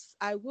will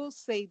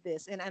say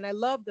this, and I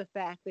love the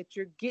fact that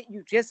you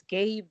just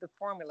gave the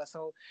formula.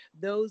 So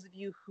those of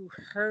you who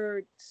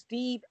heard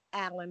Steve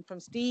Allen from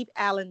Steve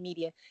Allen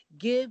Media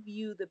give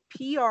you the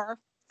PR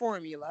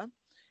formula,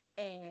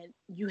 and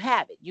you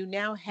have it. You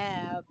now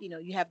have,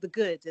 you have the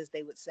goods, as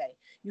they would say.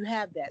 You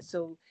have that.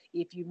 So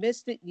if you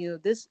missed it,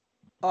 this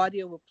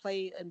audio will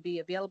play and be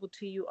available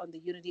to you on the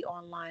Unity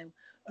Online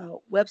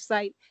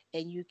website,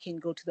 and you can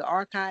go to the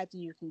archives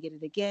and you can get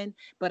it again.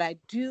 But I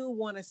do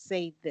want to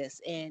say this,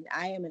 and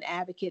I am an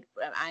advocate.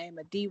 I am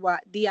a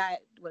DIY,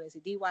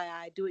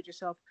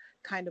 do-it-yourself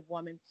kind of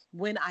woman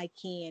when I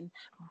can.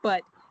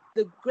 But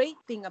the great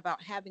thing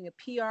about having a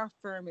PR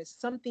firm is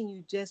something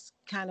you just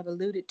kind of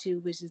alluded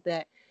to, which is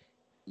that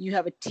you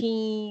have a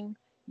team.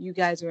 You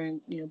guys are in,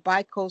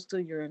 bi-coastal.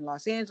 You're in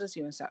Los Angeles.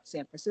 You're in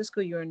San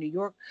Francisco. You're in New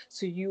York.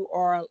 So you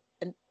are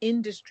an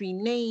industry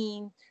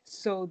name,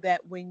 so that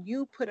when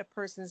you put a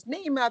person's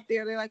name out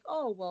there, they're like,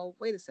 oh, well,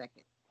 wait a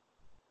second.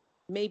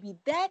 Maybe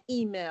that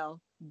email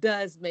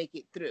does make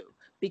it through,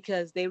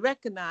 because they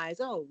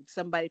recognize, oh,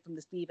 somebody from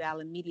the Steve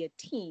Allen Media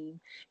team,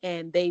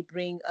 and they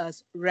bring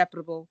us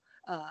reputable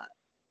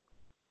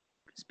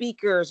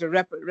speakers or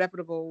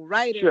reputable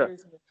writers, sure,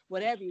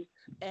 whatever,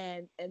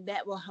 and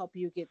that will help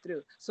you get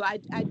through. So I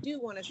do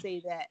want to say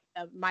that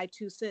my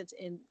 2 cents,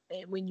 and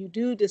when you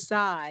do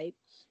decide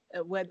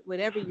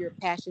whatever your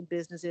passion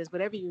business is,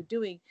 whatever you're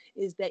doing,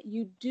 is that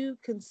you do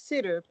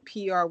consider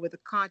PR with a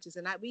conscience.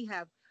 And we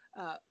have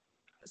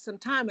some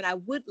time, and I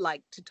would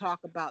like to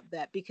talk about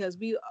that, because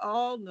we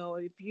all know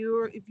if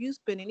you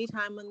spend any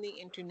time on the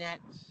internet,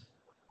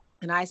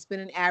 and I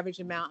spend an average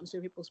amount, I'm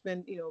sure people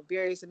spend,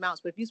 various amounts,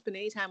 but if you spend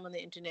any time on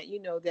the internet,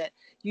 you know that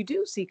you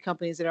do see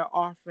companies that are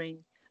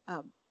offering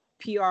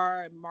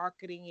PR and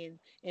marketing,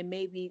 and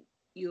maybe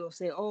you'll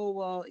say, oh,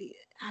 well,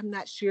 I'm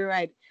not sure.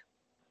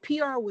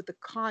 PR with a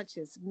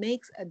conscience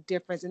makes a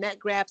difference, and that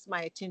grabs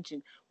my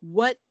attention.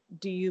 What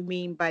do you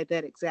mean by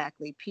that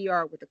exactly,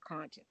 PR with a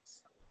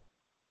conscience?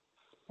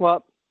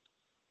 Well,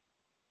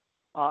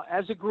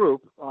 as a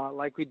group,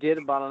 like we did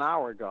about an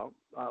hour ago,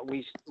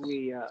 we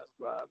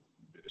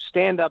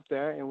stand up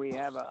there and we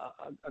have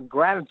a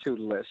gratitude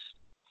list,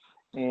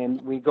 and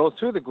we go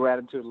through the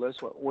gratitude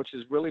list, which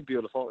is really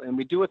beautiful, and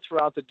we do it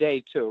throughout the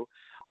day too.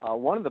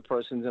 One of the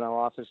persons in our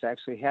office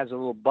actually has a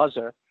little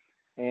buzzer,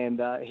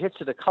 and hits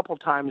it a couple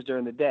times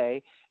during the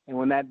day, and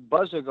when that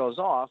buzzer goes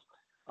off,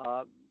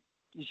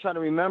 you try to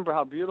remember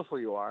how beautiful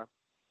you are,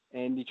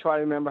 and you try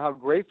to remember how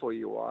grateful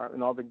you are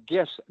and all the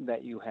gifts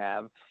that you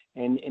have,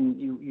 and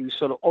you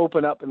sort of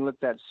open up and let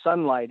that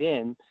sunlight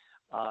in,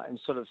 and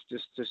sort of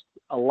just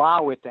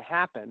allow it to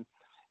happen.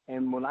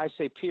 And when I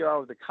say PR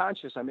with the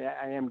conscious, I mean,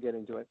 I am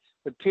getting to it.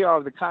 But PR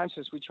with the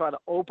conscious, we try to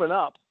open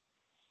up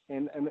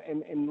and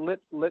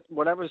let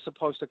whatever is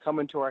supposed to come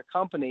into our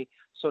company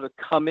sort of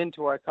come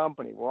into our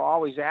company. We're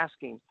always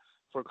asking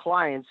for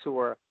clients who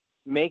are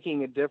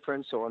making a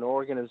difference, or an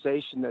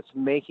organization that's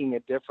making a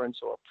difference,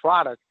 or a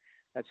product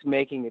that's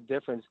making a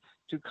difference,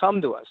 to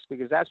come to us,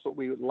 because that's what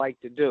we would like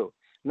to do.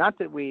 Not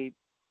that we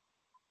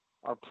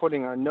are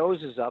putting our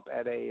noses up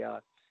at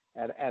a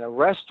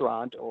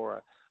restaurant,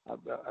 or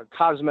a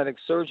cosmetic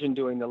surgeon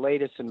doing the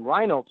latest in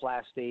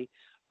rhinoplasty,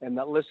 and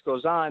the list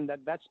goes on.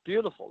 That's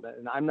beautiful,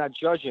 and I'm not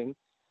judging,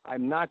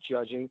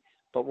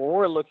 but what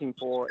we're looking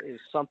for is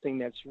something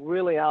that's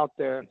really out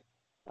there,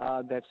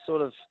 that's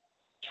sort of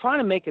trying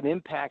to make an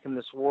impact in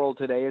this world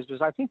today. Is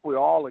because I think we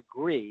all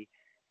agree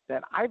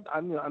that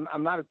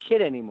I'm not a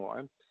kid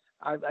anymore.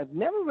 I've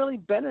never really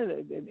been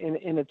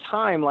in a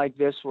time like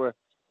this where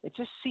it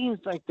just seems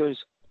like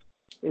there's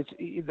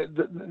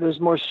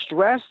more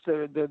stress.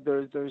 It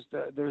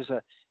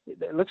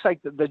looks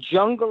like the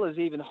jungle is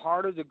even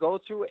harder to go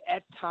through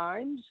at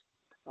times.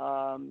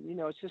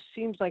 It just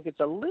seems like it's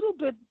a little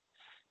bit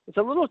It's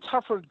a little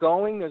tougher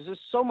going. There's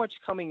just so much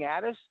coming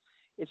at us.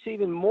 It's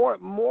even more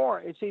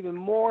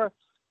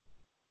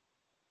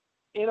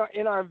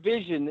in our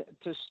vision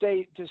to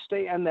stay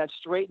on that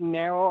straight and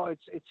narrow.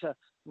 It's to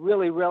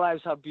really realize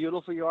how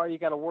beautiful you are. You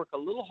got to work a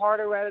little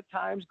harder at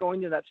times,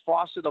 going to that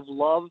faucet of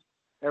love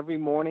every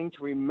morning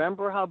to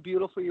remember how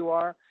beautiful you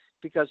are,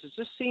 because it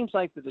just seems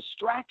like the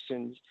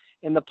distractions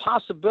and the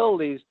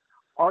possibilities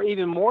are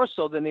even more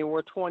so than they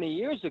were 20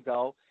 years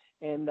ago.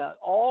 And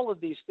all of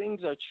these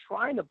things are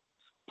trying to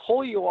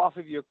pull you off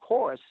of your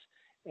course.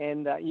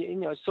 And,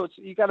 so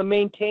you got to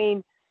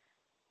maintain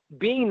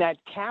being that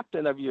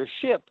captain of your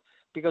ship,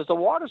 because the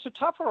waters are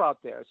tougher out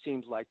there, it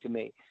seems like to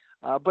me.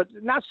 But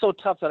not so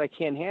tough that I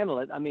can't handle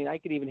it. I mean, I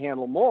could even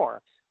handle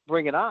more.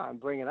 Bring it on.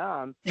 But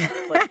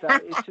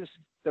it's just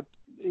the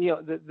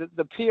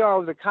PR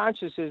of the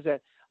conscious is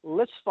that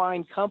let's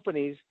find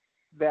companies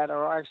that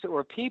are actually,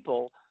 or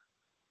people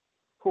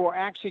who are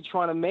actually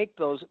trying to make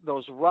those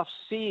rough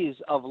seas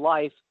of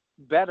life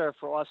better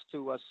for us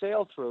to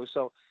sail through.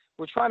 So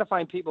we're trying to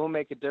find people who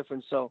make a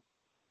difference. So,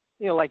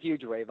 like you,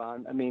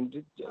 Drayvon.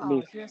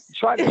 Yes.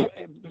 Try to.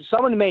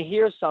 Someone may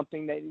hear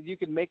something that you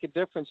can make a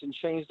difference and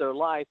change their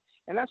life,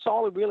 and that's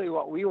all really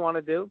what we want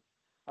to do.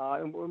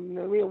 And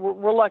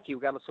we're lucky.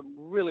 We've got some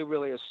really,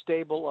 really a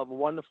stable of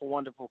wonderful,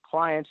 wonderful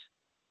clients,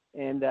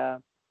 and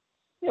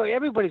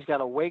everybody's got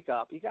to wake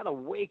up. You got to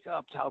wake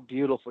up to how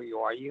beautiful you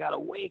are. You got to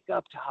wake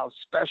up to how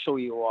special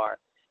you are.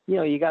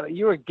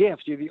 You're a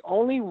gift. You're the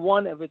only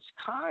one of its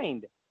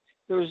kind.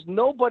 There's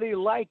nobody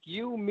like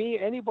you, me,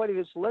 anybody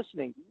that's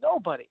listening.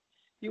 Nobody.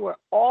 You are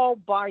all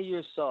by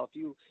yourself.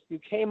 You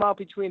came out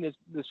between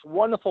this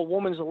wonderful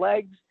woman's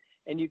legs,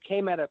 and you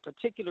came at a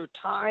particular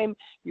time.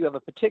 You have a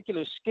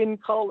particular skin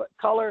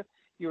color.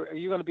 You're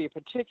going to be a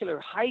particular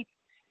height.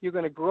 You're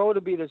going to grow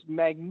to be this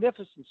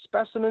magnificent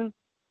specimen,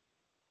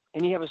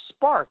 and you have a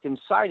spark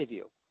inside of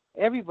you.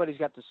 Everybody's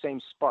got the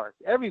same spark.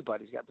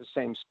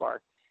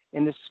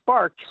 And this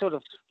spark, sort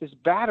of this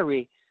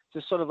battery,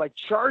 just sort of like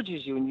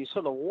charges you, and you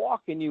sort of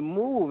walk and you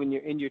move,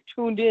 and you're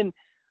tuned in.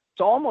 It's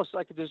almost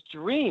like this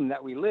dream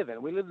that we live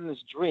in. We live in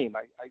this dream.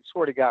 I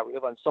swear to God, we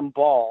live on some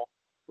ball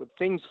with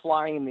things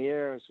flying in the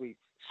air as we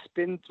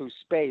spin through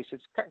space.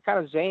 It's kind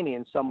of zany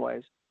in some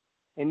ways.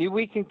 And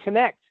we can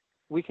connect.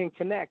 We can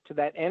connect to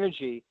that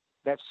energy,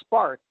 that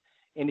spark.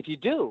 And if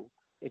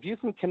you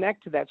can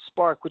connect to that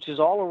spark, which is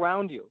all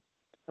around you.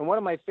 And one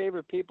of my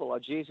favorite people,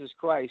 Jesus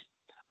Christ,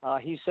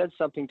 he said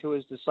something to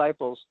his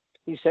disciples.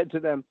 He said to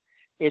them,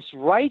 "It's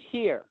right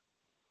here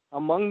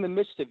among the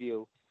midst of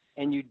you,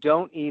 and you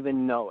don't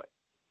even know it."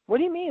 What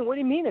do you mean? What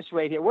do you mean it's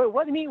right here?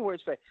 What do you mean where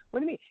it's right? What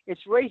do you mean?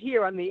 It's right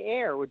here on the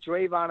air with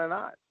Drayvon and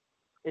I.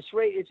 It's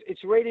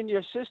right in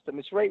your system.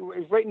 It's right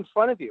in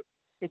front of you.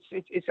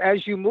 It's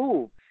as you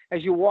move,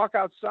 as you walk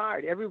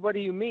outside,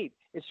 everybody you meet.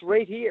 It's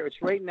right here.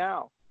 It's right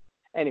now.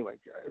 Anyway,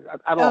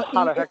 I don't know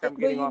how the heck I'm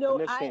getting off on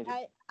this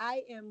tangent.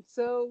 I am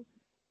so.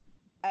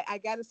 I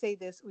got to say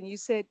this. When you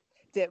said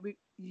that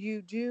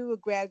you do a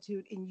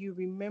gratitude and you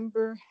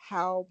remember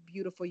how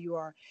beautiful you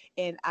are,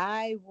 and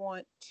I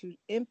want to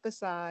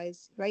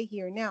emphasize right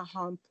here now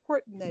how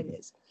important that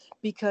is,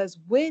 because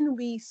when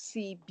we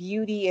see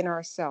beauty in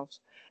ourselves,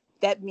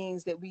 that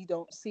means that we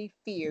don't see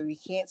fear. We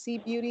can't see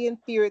beauty and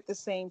fear at the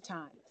same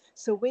time.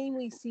 So when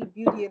we see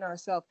beauty in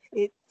ourselves,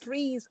 it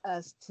frees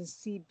us to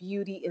see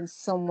beauty in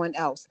someone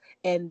else.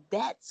 And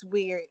that's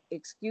where,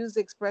 excuse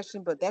the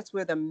expression, but that's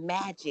where the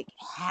magic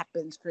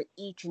happens for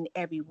each and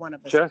every one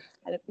of us. Sure.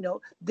 And,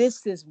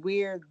 this is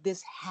where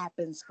this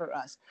happens for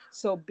us.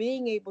 So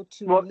being able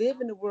to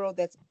live in a world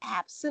that's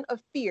absent of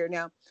fear.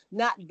 Now,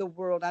 not the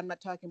world, I'm not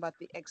talking about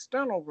the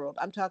external world.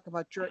 I'm talking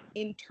about your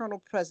internal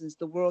presence,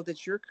 the world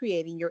that you're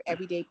creating, your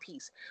everyday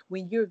peace.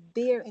 When you're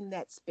there in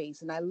that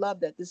space, and I love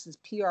that this is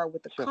PR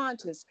with the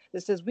conscious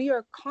that says we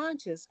are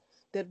conscious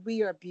that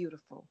we are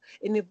beautiful.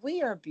 And if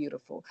we are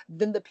beautiful,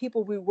 then the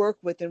people we work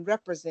with and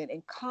represent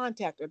and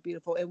contact are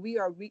beautiful. And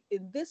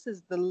and this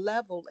is the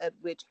level at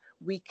which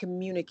we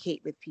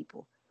communicate with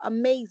people.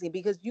 Amazing,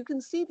 because you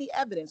can see the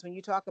evidence when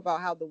you talk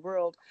about how the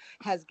world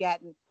has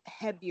gotten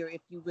heavier,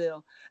 if you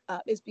will.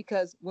 It's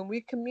because when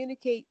we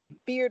communicate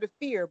fear to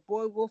fear,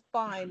 boy, we'll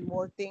find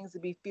more things to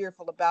be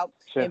fearful about.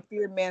 Sure. And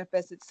fear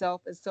manifests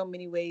itself in so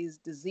many ways: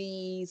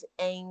 disease,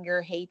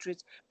 anger,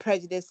 hatred,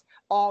 prejudice,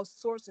 all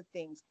sorts of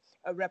things.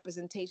 A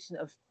representation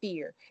of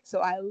fear. So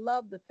I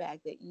love the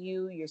fact that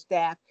you, your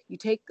staff, you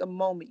take a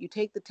moment, you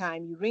take the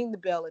time, you ring the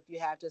bell if you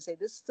have to, say,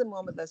 this is the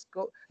moment, let's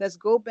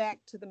go back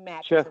to the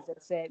mattress, as I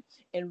said,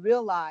 and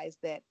realize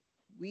that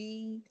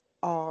we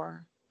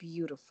are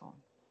beautiful.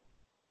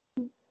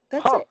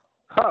 That's it.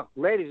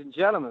 Ladies and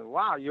gentlemen,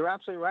 wow, you're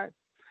absolutely right.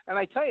 And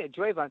I tell you,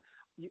 Drayvon,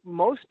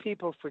 most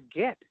people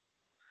forget.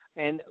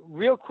 And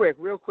real quick,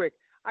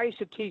 I used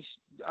to teach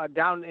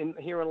down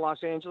here in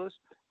Los Angeles.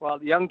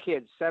 Well, young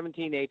kids,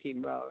 17,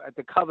 18, at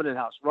the Covenant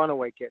House,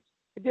 runaway kids.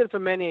 I did it for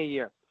many a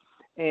year.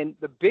 And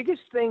the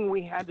biggest thing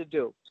we had to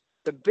do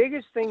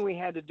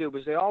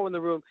was they all in the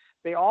room,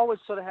 they always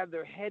sort of have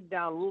their head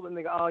down a little bit, and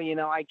they go,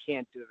 I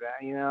can't do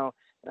that.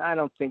 I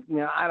don't think,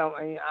 I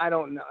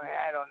don't know.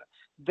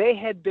 they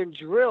had been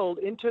drilled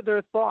into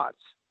their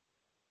thoughts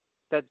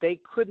that they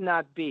could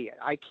not be.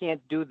 I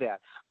can't do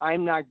that.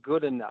 I'm not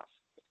good enough.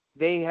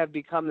 They have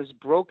become this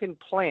broken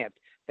plant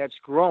that's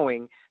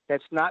growing,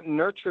 that's not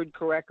nurtured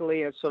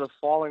correctly, and it's sort of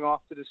falling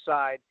off to the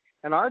side.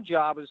 And our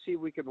job is to see if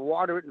we can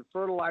water it and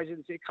fertilize it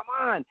and say, come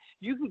on,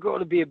 you can grow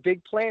to be a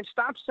big plant.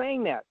 Stop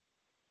saying that.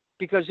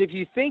 Because if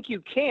you think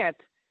you can't,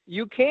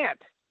 you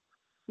can't.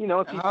 You know,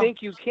 if you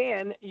think you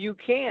can, you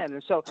can.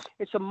 And so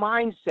it's a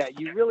mindset.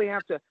 You really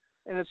have to,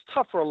 and it's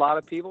tough for a lot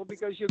of people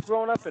because you're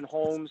growing up in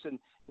homes and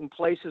in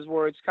places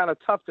where it's kind of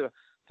tough to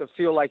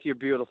feel like you're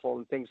beautiful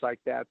and things like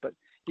that. But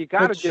you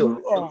got to do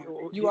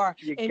it. You are.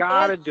 You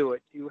got to do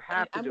it. You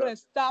have to do it. I'm going to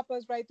stop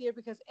us right there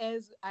because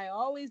as I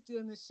always do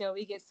in the show,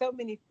 we get so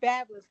many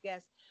fabulous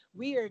guests.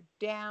 We are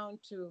down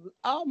to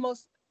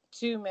almost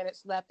 2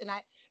 minutes left. And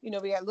we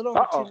got a little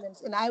over 2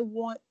 minutes. And I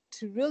want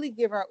to really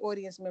give our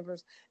audience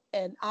members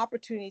an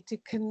opportunity to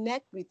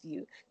connect with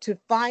you, to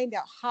find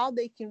out how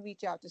they can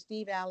reach out to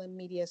Steve Allen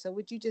Media. So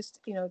would you just,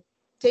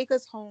 take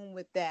us home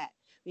with that?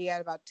 We got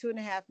about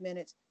 2.5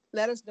 minutes.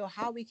 Let us know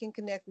how we can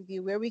connect with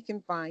you, where we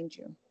can find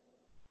you.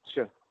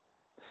 Sure.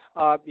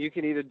 You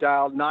can either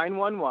dial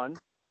 911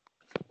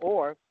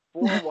 or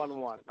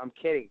 411. I'm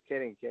kidding.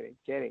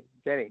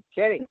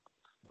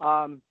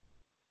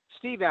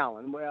 Steve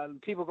Allen. Well,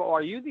 people go,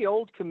 are you the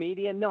old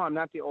comedian? No, I'm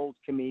not the old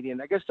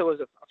comedian. I guess there was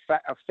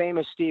a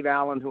famous Steve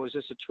Allen who was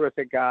just a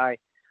terrific guy.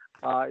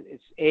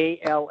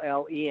 It's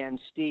Allen,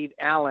 Steve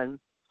Allen,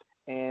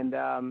 and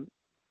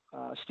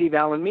Steve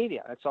Allen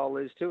Media. That's all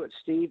there is to it.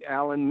 Steve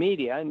Allen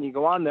Media. And you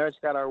go on there. It's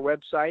got our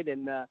website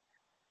and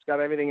it's got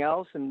everything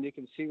else, and you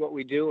can see what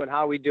we do and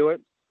how we do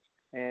it.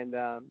 And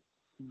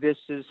this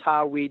is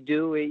how we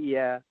do it.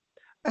 Yeah.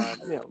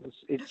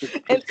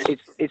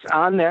 It's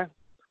on there.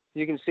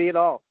 You can see it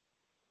all.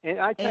 And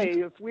I tell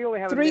you, if we only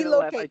have a minute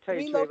left, I tell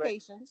you, three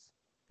locations.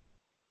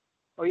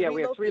 Oh yeah,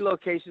 we have 3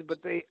 locations,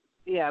 but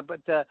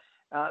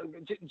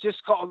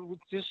just call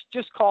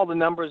the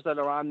numbers that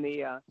are on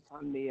the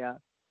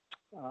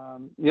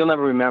you'll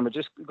never remember.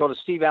 Just go to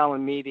Steve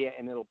Allen Media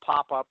and it'll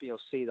pop up. You'll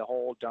see the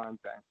whole darn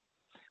thing.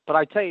 But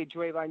I tell you,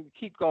 Dre, I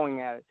keep going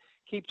at it.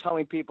 Keep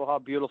telling people how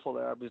beautiful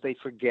they are because they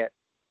forget.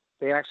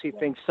 They actually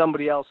think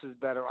somebody else is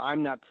better.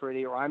 I'm not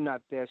pretty, or I'm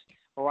not this,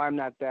 or I'm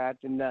not that,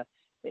 and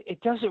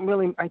it doesn't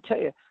really. I tell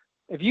you,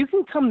 if you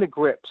can come to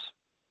grips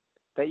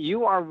that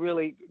you are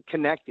really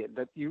connected,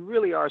 that you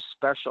really are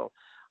special.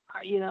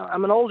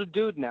 I'm an older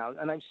dude now,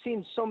 and I've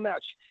seen so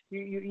much.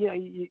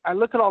 I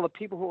look at all the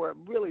people who are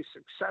really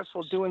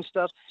successful doing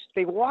stuff.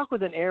 They walk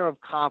with an air of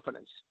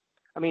confidence.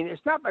 I mean,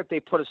 it's not like they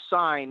put a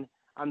sign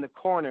on the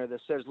corner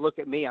that says, "Look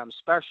at me, I'm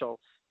special."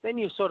 Then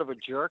you're sort of a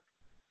jerk.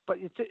 But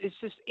it's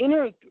this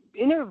inner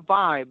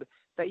vibe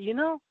that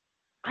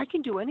I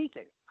can do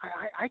anything.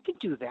 I can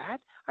do that.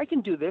 I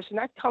can do this, and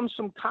that comes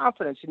from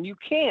confidence. And you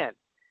can.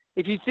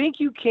 If you think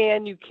you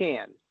can, you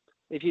can.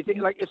 If you think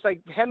it's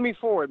like Henry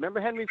Ford.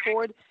 Remember Henry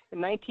Ford in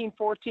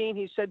 1914?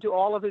 He said to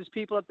all of his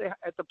people at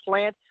the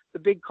plant, the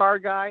big car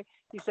guy,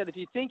 he said, "If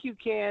you think you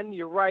can,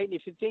 you're right. And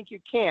if you think you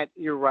can't,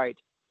 you're right."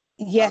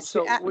 Yes.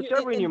 So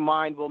whichever in your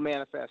mind will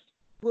manifest.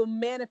 Will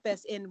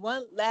manifest. And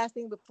one last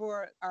thing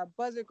before our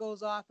buzzer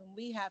goes off and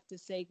we have to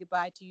say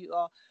goodbye to you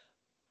all.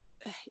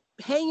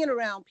 Hanging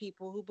around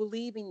people who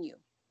believe in you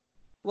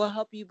will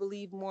help you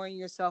believe more in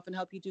yourself and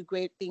help you do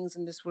great things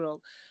in this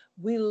world.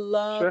 We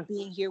love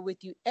being here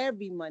with you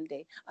every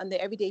Monday on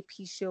the Everyday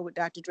Peace Show with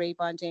Dr.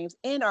 Drayvon James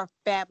and our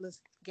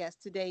fabulous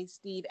guest today,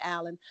 Steve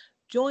Allen.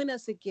 Join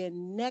us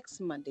again next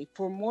Monday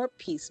for more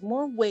peace,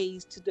 more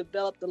ways to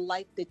develop the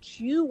life that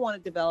you want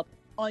to develop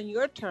on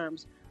your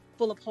terms,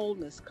 full of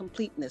wholeness,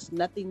 completeness,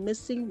 nothing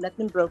missing,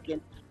 nothing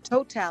broken,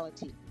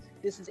 totality.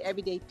 This is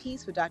Everyday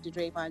Peace with Dr.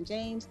 Drayvon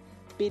James,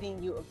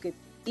 bidding you a good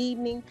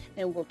evening,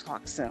 and we'll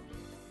talk soon.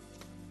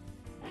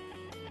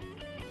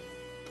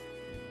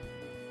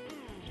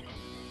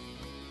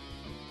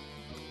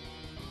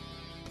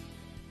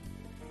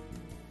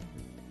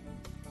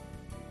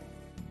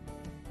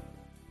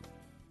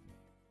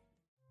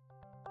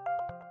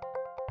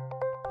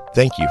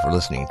 Thank you for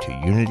listening to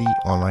Unity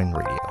Online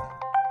Radio,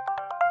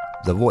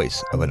 the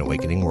voice of an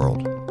awakening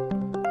world.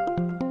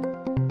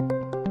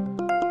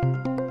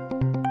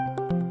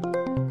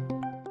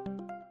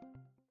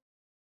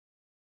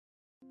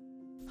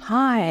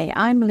 Hi,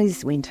 I'm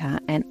Liz Winter,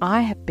 and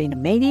I have been a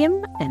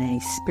medium and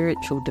a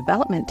spiritual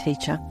development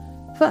teacher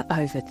for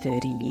over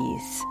 30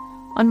 years.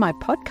 On my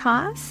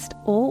podcast,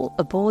 All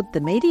Aboard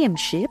the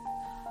Mediumship,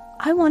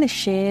 I want to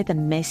share the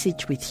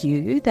message with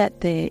you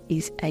that there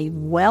is a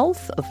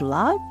wealth of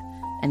love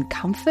and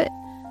comfort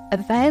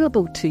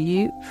available to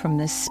you from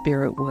the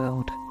spirit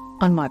world.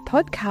 On my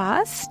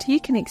podcast, you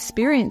can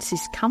experience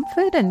this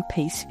comfort and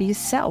peace for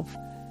yourself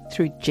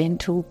through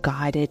gentle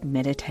guided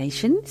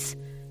meditations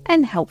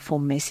and helpful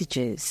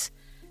messages.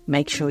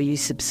 Make sure you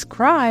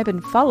subscribe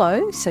and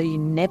follow so you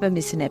never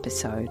miss an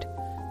episode.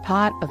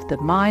 Part of the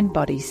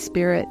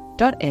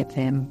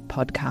mindbodyspirit.fm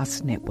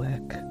podcast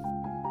network.